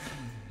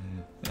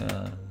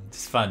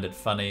find it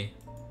funny.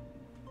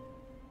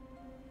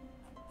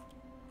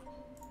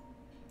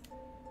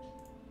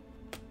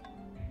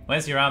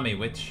 Where's your army,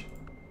 witch?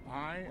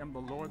 I am the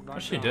Lord thy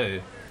What'd she God.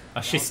 do?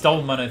 Oh, she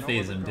stole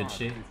monotheism, did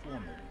she?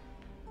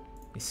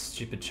 You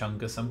stupid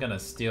chungus. I'm gonna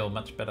steal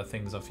much better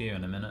things off you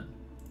in a minute.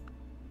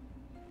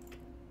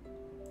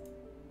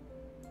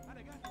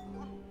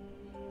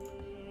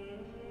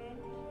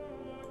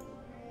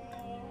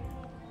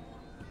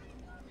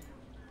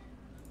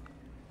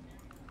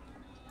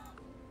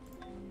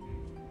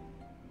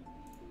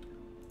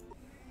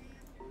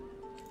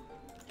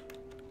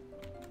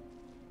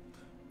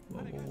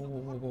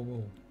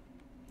 Whoa.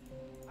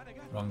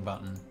 Wrong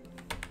button.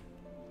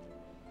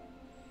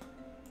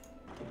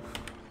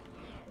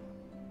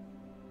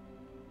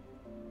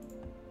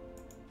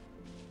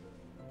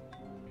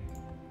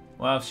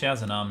 Well, if she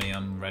has an army,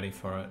 I'm ready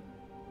for it.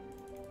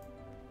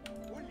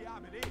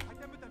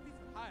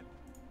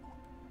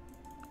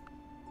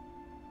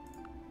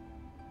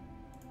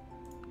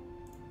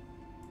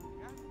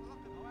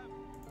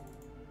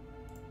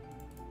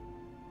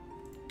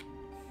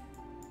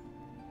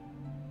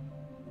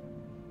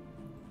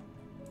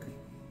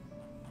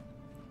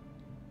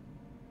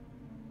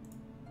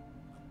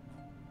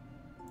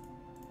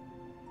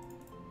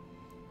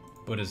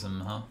 Buddhism,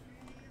 huh?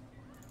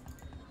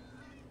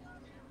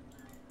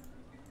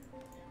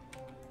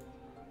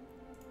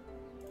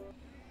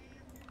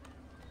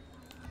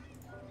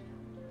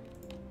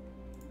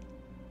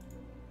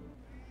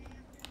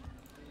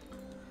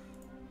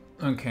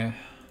 Okay.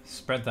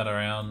 Spread that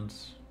around.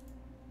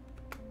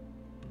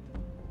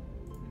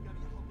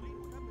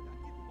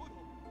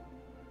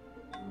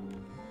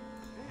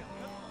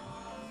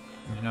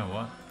 You know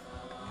what?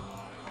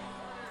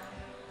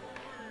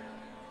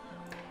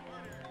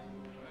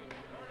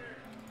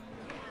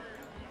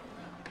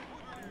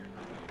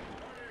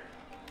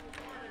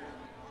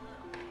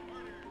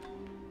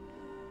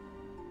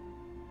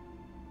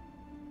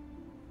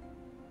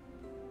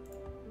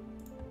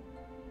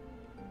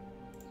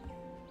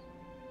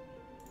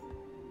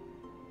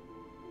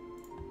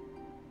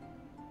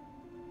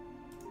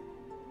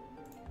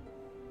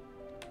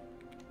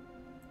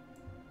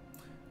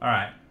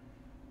 Alright.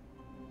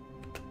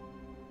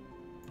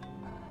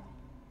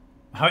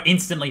 I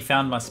instantly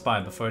found my spy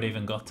before it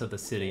even got to the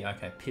city.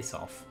 Okay, piss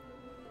off.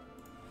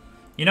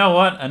 You know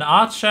what? An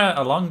archer,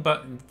 a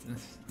longbow...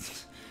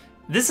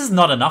 This is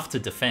not enough to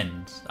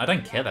defend. I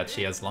don't care that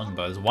she has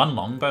longbows. One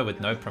longbow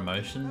with no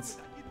promotions.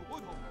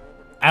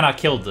 And I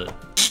killed it.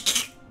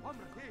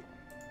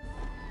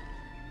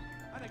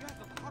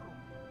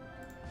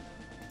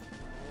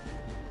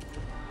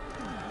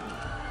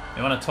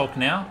 You want to talk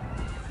now?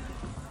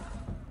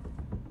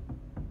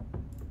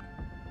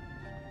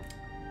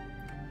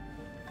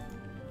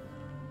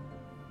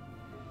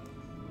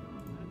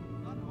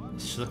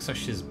 She looks like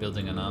she's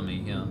building an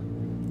army, yeah.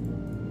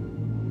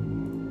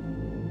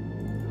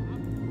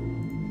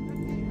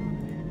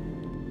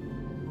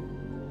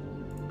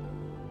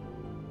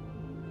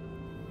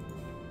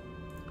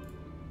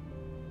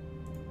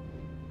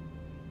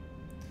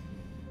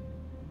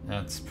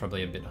 That's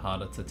probably a bit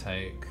harder to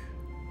take.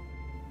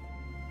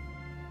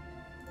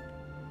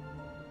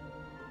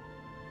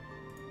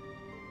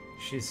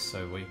 She's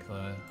so weak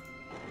though.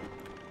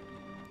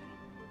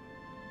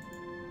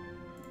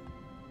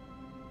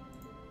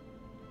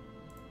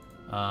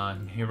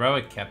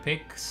 Heroic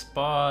epic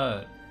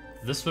spot.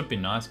 This would be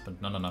nice, but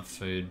not enough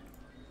food.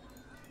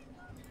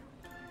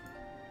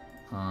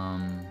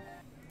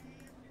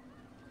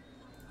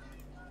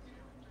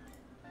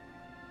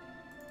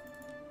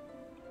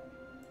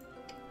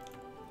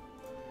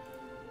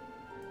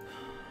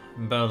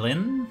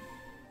 Berlin?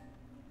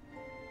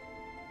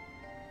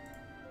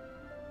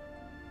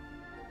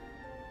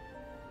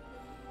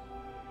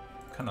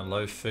 Kind of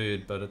low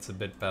food, but it's a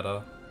bit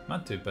better.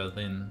 Might do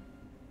Berlin.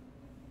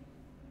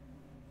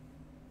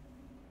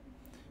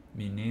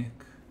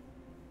 Munich.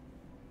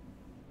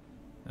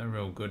 A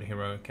real good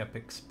heroic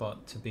epic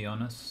spot, to be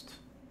honest.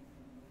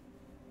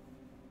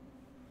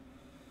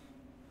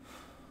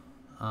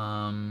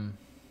 Mound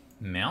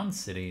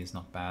City is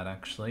not bad,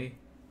 actually.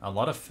 A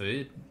lot of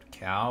food.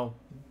 Cow,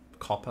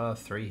 copper,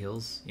 3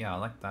 hills. Yeah, I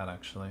like that,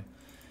 actually.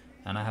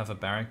 And I have a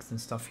barracks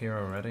and stuff here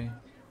already.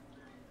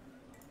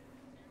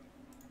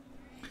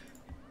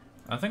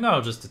 I think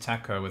I'll just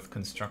attack her with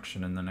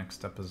construction in the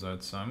next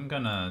episode, so I'm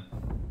gonna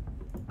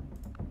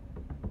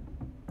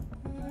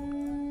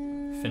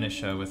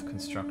finish her with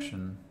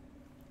construction.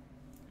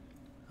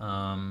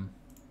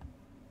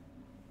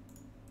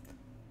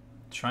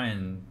 Try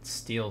and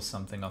steal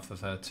something off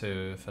of her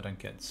too, if I don't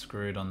get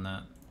screwed on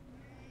that.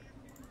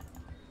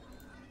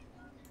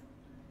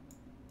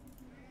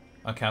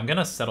 Okay, I'm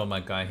gonna settle my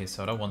guy here,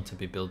 so I don't want to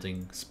be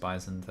building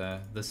spies in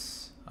there.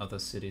 This other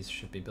cities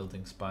should be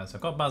building spies.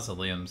 I've got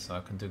Mausoleum, so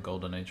I can do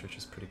Golden Age, which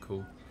is pretty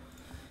cool.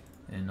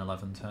 In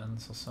 11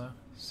 turns or so.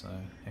 So,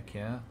 heck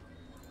yeah.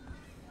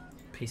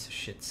 Piece of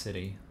shit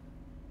city.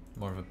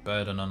 More of a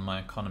burden on my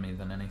economy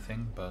than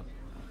anything, but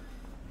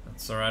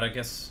that's alright, I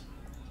guess.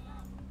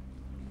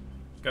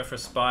 Go for a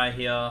spy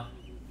here.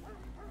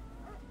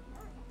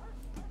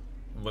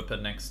 Whip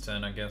it next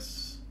turn, I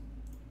guess.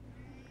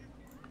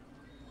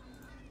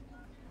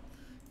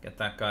 Get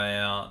that guy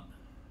out.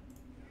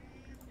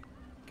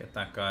 Get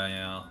that guy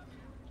out.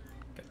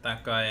 Get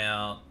that guy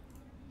out.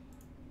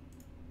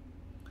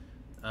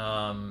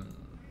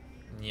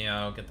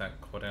 Yeah, I'll get that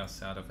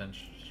courthouse out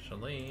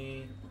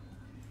eventually.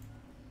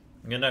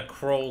 I'm gonna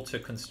crawl to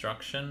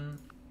construction.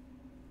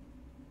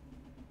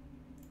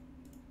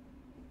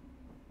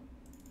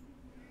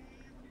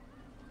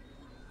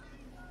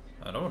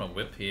 I don't want to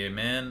whip here,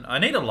 man. I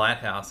need a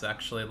lighthouse,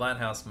 actually.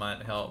 Lighthouse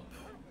might help.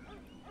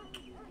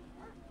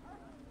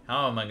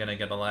 How am I gonna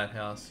get a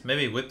lighthouse?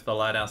 Maybe whip the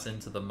lighthouse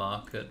into the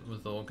market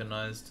with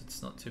organized.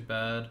 It's not too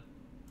bad.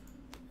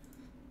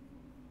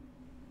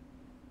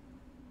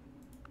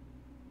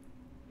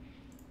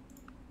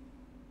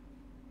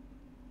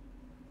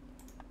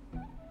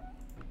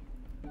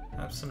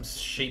 Have some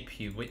sheep,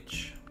 you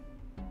witch.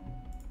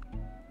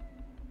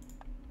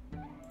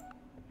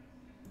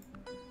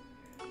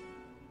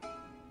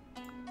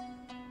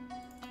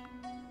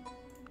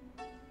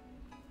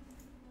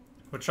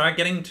 We'll try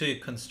getting to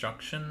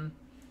construction.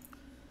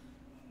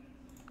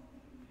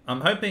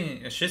 I'm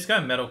hoping she's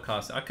going metal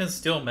cast. I can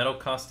steal metal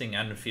casting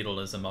and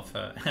feudalism off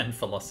her and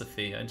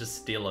philosophy. I just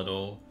steal it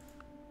all.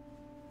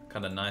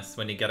 Kind of nice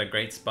when you get a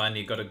great spine.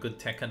 You got a good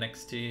techer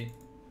next to you.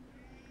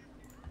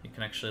 You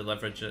can actually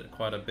leverage it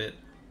quite a bit.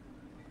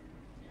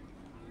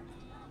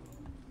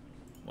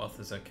 Wealth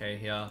is okay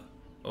here.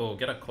 Oh,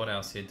 get a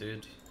courthouse here,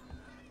 dude.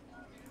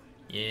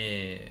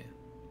 Yeah.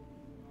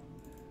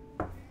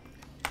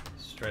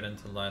 straight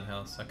into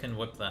Lighthouse. I can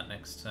whip that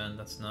next turn,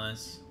 that's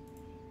nice.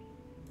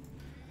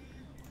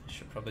 I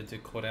should probably do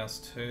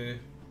Courthouse too.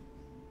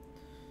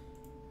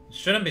 It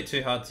shouldn't be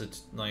too hard to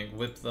like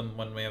whip them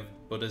when we have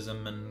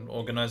Buddhism, and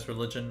organized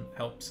religion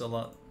helps a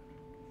lot.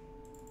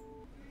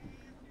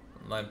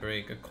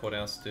 Library, good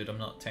Courthouse, dude. I'm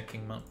not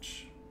teching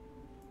much.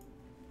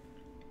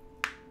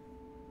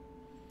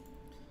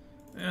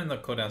 And the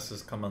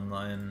Courthouses come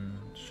online,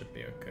 should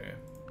be okay.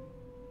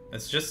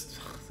 It's just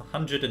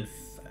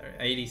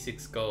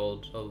 186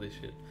 gold, holy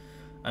shit.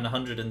 And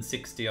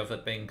 160 of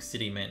it being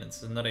city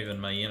maintenance. It's not even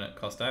my unit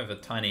cost. I have a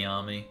tiny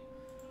army.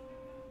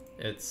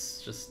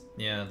 It's just,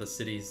 yeah, the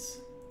city's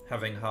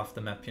having half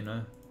the map, you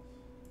know.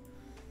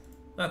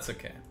 That's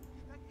okay.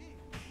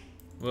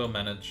 We'll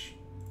manage.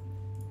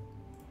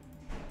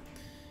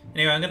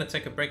 Anyway, I'm going to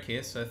take a break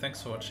here, so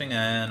thanks for watching,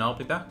 and I'll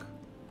be back.